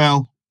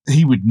 Well,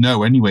 he would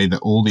know anyway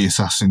that all the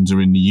assassins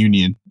are in the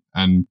Union,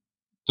 and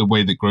the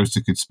way that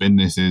Grosse could spin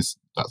this is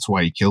that's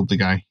why he killed the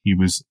guy. He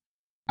was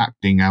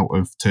acting out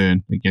of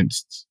turn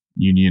against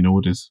Union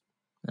orders.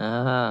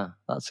 Ah,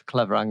 that's a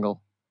clever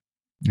angle.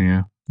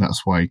 Yeah,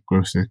 that's why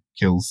Grosse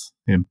kills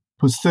him.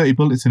 Puts 30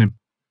 bullets in him.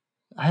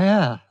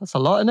 Yeah, that's a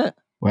lot, isn't it?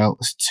 Well,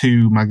 it's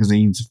 2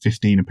 magazines of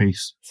 15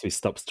 apiece. So he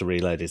stops to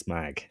reload his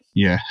mag.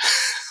 Yeah.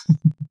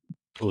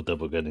 Or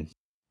double gunning.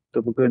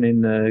 Double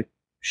gunning,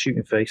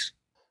 shooting face.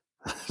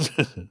 At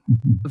the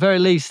very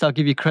least, I'll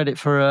give you credit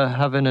for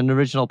having an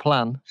original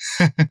plan.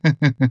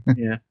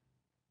 Yeah.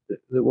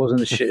 That wasn't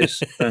the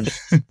shittest fun.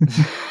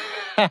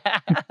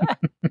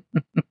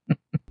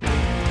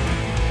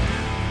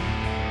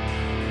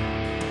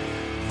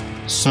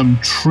 Some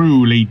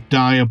truly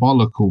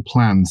diabolical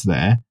plans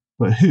there,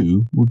 but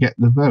who will get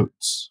the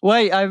votes?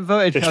 Wait, I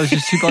voted. I was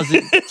just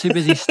too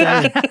busy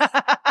staring.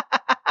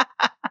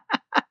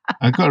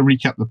 I've got to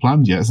recap the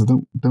plans yet, so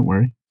don't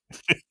worry.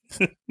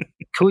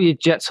 Call your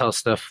Jets Hall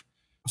stuff.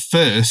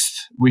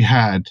 First, we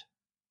had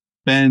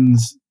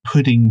Ben's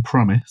Pudding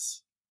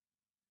Promise.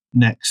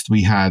 Next,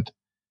 we had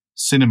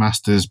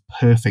Cinemaster's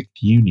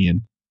Perfect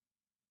Union.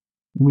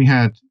 And we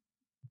had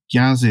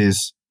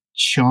Gaz's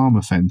Charm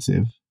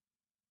Offensive.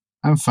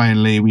 And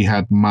finally, we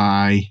had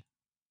my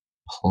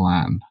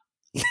plan.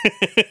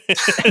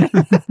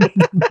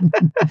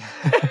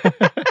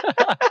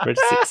 Very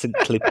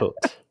succinctly put.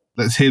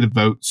 Let's hear the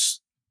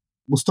votes.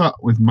 We'll start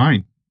with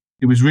mine.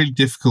 It was really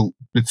difficult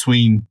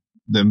between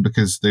them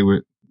because they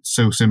were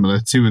so similar.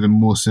 2 of them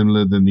more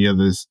similar than the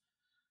others.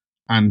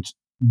 And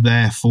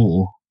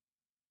therefore,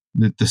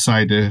 the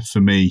decider for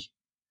me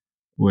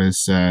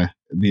was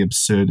the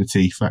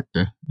absurdity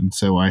factor, and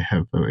so I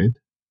have voted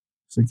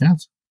for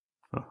Gaz.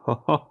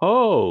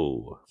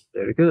 Oh,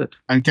 very good.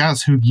 And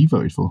Gaz, who have you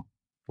voted for?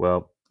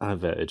 Well, I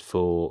voted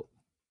for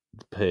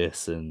the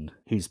person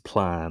whose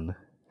plan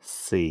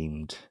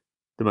seemed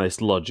the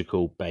most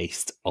logical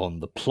based on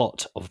the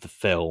plot of the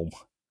film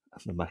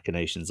and the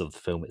machinations of the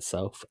film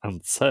itself.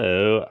 And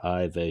so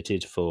I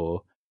voted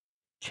for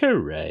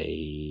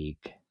Craig.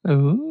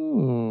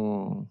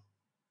 Ooh.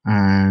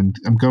 And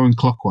I'm going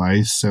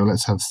clockwise, so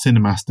let's have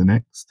Cinemaster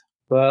next.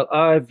 Well,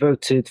 I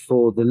voted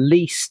for the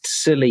least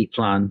silly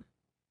plan.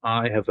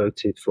 I have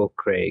voted for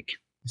Craig.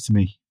 It's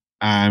me.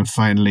 And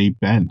finally,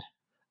 Ben.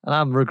 And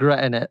I'm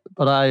regretting it,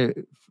 but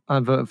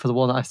I'm voting for the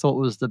one that I thought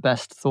was the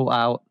best thought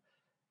out,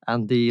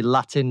 and the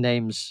Latin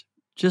names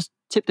just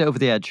tipped it over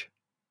the edge.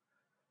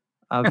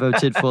 I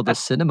voted for the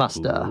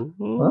Cinemaster.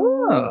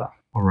 Oh.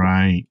 All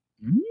right.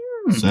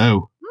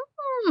 So,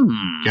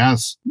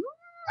 Gaz,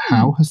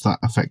 how has that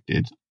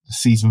affected the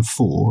season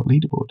 4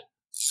 leaderboard?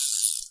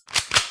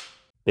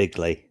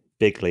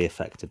 Bigly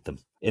affected them.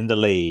 In the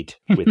lead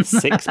with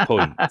 6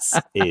 points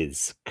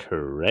is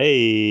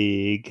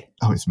Craig.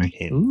 Oh, it's me.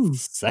 In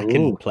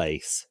second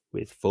place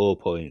with 4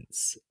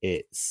 points,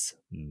 it's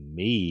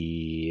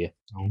me.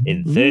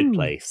 In third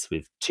place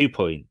with 2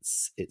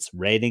 points, it's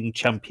reigning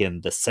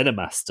champion, the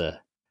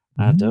Cinemaster.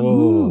 And dear.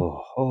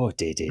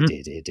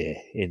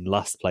 In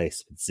last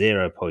place with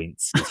 0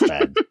 points is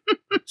Ben.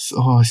 It's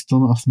still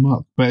not off the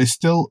mark, but it's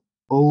still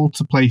all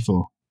to play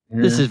for.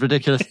 This is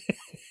ridiculous.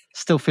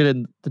 Still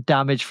feeling the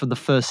damage from the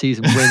first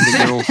season win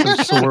that you're all so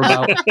sore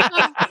about.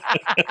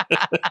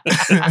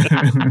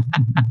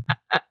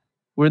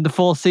 We're in the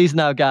 4th season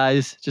now,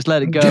 guys. Just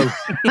let it go.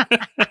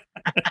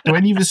 Do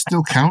any of us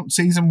still count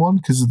season 1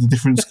 because of the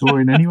different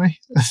scoring anyway?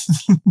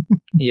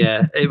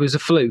 Yeah, it was a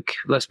fluke.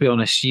 Let's be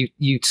honest.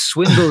 You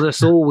swindled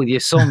us all with your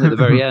song at the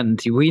very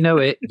end. We know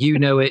it. You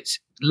know it.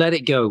 Let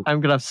it go.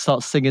 I'm going to have to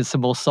start singing some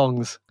more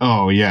songs.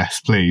 Oh,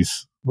 yes,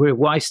 please. We're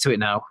wise to it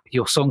now.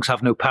 Your songs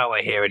have no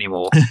power here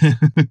anymore.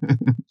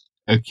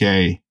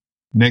 Okay.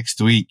 Next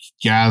week,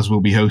 Gaz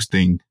will be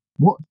hosting.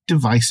 What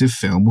divisive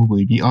film will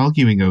we be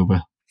arguing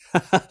over?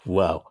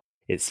 Well,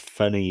 it's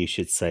funny you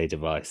should say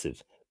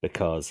divisive,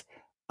 because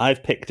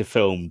I've picked a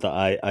film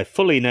that I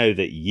fully know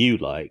that you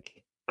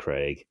like,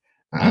 Craig.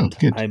 And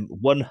good. I'm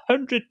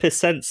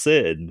 100%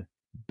 certain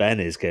Ben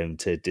is going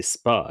to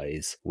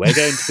despise. We're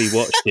going to be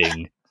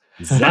watching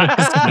Zack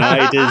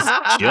Snyder's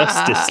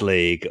Justice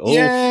League, all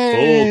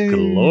 4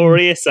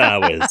 glorious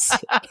hours.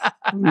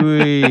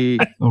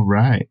 All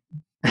right.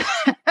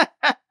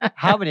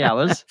 How many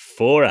hours?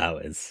 4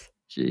 hours.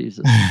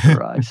 Jesus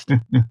Christ.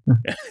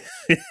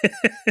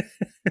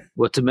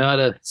 What's the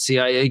matter?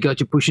 CIA got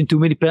you pushing too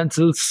many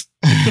pencils?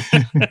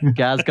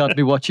 Gaz got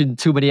me watching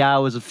too many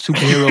hours of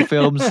superhero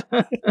films.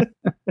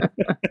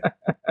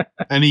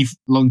 Any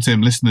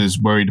long-term listeners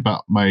worried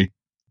about my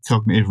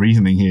cognitive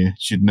reasoning here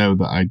should know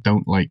that I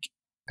don't like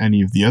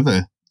any of the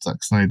other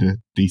Zack Snyder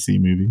DC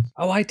movies.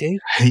 Oh, I do.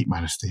 I hate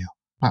Man of Steel.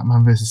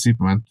 Batman vs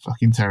Superman,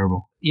 fucking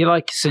terrible. You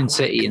like Sin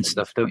City and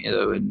stuff, don't you,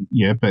 though? And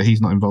yeah, but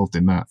he's not involved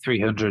in that.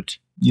 300.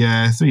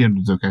 Yeah,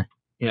 300's okay.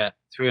 Yeah,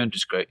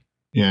 300's great.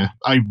 Yeah,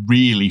 I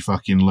really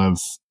fucking love...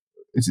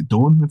 Is it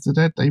Dawn of the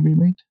Dead they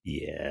remade?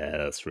 Yeah,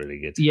 that's really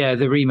good. Yeah,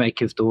 the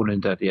remake of Dawn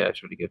and Dead, yeah,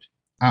 it's really good.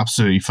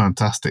 Absolutely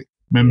fantastic.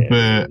 Remember...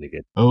 Yeah, really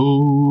good.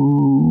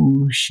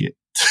 Oh, shit.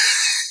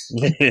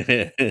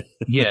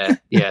 Yeah.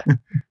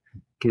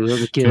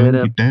 Get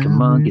up,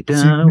 come on, get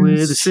down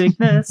with the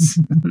sickness.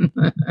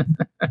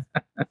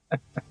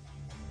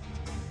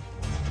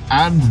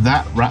 And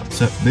that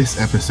wraps up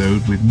this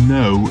episode with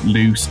no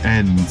loose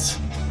ends.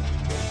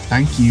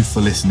 Thank you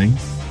for listening.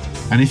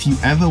 And if you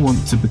ever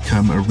want to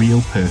become a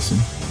real person,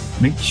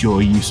 make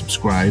sure you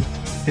subscribe,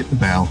 hit the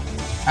bell,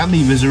 and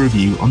leave us a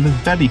review on the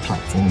very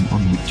platform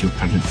on which you're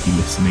currently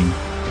listening.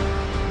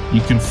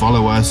 You can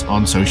follow us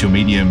on social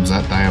mediums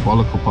at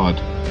DiabolicalPod.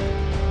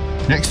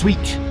 Next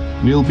week,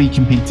 we'll be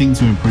competing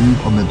to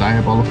improve on the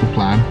diabolical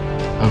plan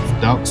of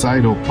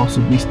Darkseid or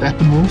possibly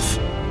Steppenwolf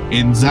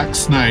in Zack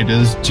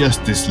Snyder's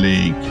Justice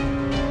League.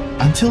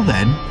 Until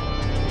then,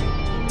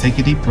 take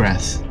a deep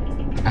breath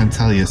and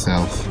tell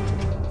yourself,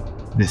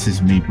 this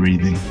is me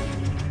breathing.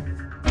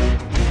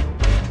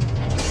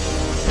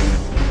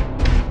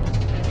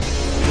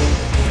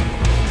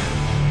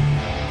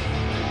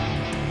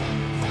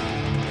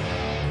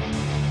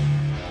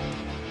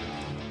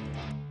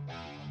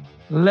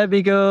 Let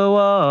me go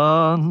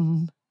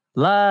on,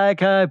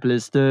 like I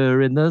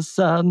blister in the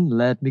sun.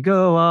 Let me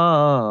go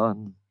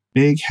on.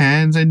 Big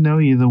hands, I know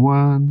you're the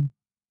one.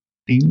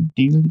 They're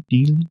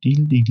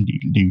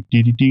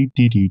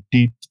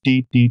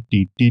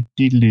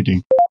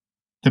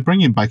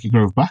bringing Biker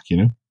Grove back, you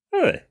know.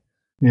 Really?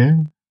 Yeah.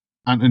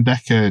 Ant and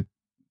Decker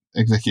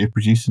executive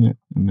producing it,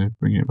 and they're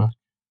bringing it back.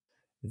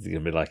 Is it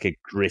going to be like a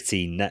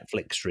gritty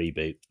Netflix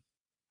reboot?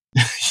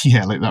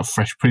 Yeah, like that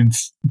Fresh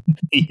Prince.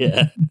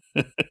 Yeah.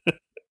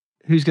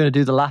 Who's going to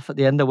do the laugh at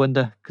the end, I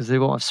wonder? Because they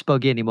won't have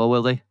Spuggy anymore,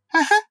 will they?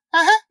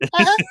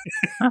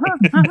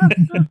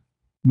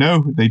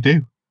 No, they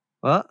do.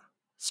 What?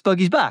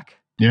 Spuggy's back?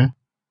 Yeah.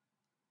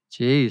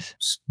 Jeez.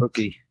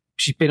 Spooky.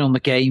 She's been on the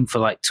game for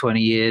like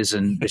 20 years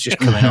and is just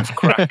coming off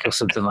crack or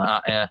something like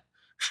that, yeah.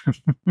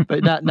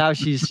 But now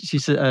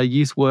she's a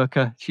youth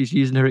worker. She's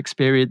using her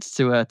experience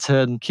to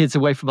turn kids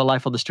away from a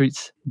life on the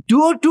streets.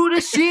 Don't do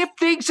the same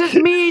things as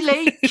me,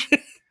 like.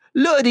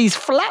 Look at these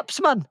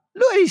flaps, man.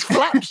 Look at these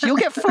flaps. You'll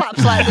get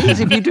flaps like these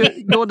if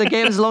you go on the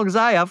game as long as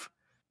I have.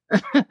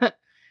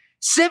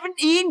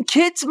 17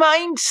 kids,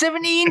 mind.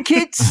 17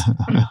 kids.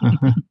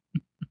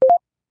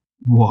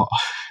 What?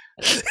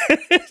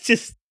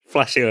 Just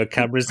flashing our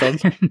cameras on.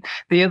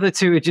 The other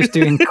two are just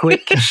doing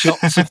quick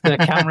shots of their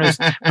cameras,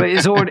 but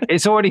it's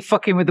already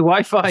fucking with the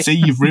Wi-Fi. See,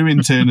 you've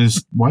ruined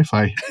Turner's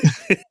Wi-Fi.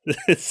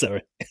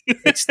 Sorry.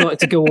 It started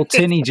to go all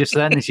tinny just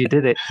then as you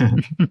did it.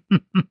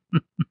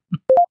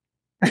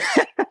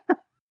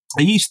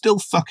 Are you still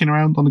fucking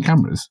around on the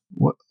cameras?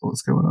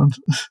 What's going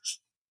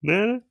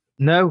on?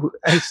 No,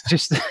 it's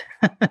just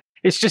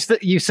it's just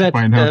that you said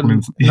Yeah.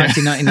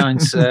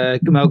 1999's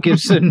Mel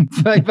Gibson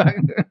playback.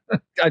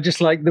 I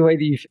just like the way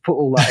that you've put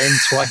all that in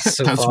twice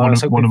so That's far.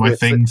 one of my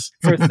things.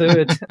 For a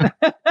third.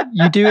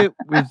 You do it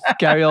with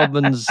Gary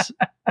Oldman's,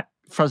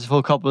 Francis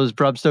Ford Coppola's,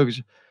 Bram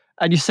Stoker's,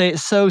 and you say it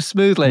so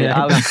smoothly.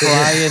 Yeah, I was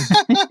crying.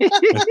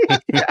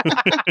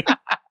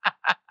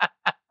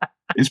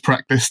 It's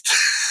practiced.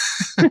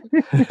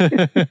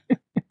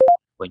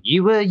 When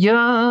you were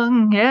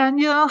young and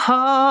your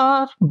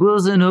heart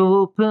was an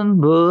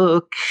open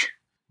book,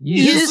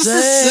 you used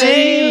to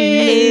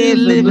say,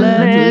 live,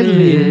 let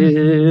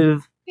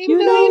live. You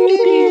know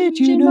you did,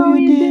 you know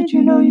you did,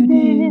 you know you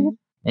did.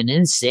 And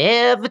this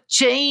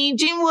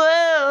ever-changing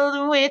world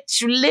in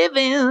which you live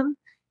in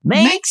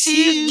makes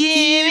you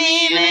give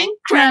in and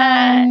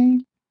cry.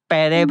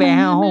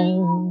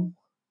 Ba-da-bow.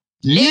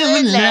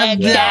 Living like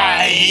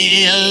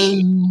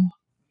dying.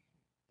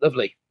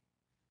 Lovely.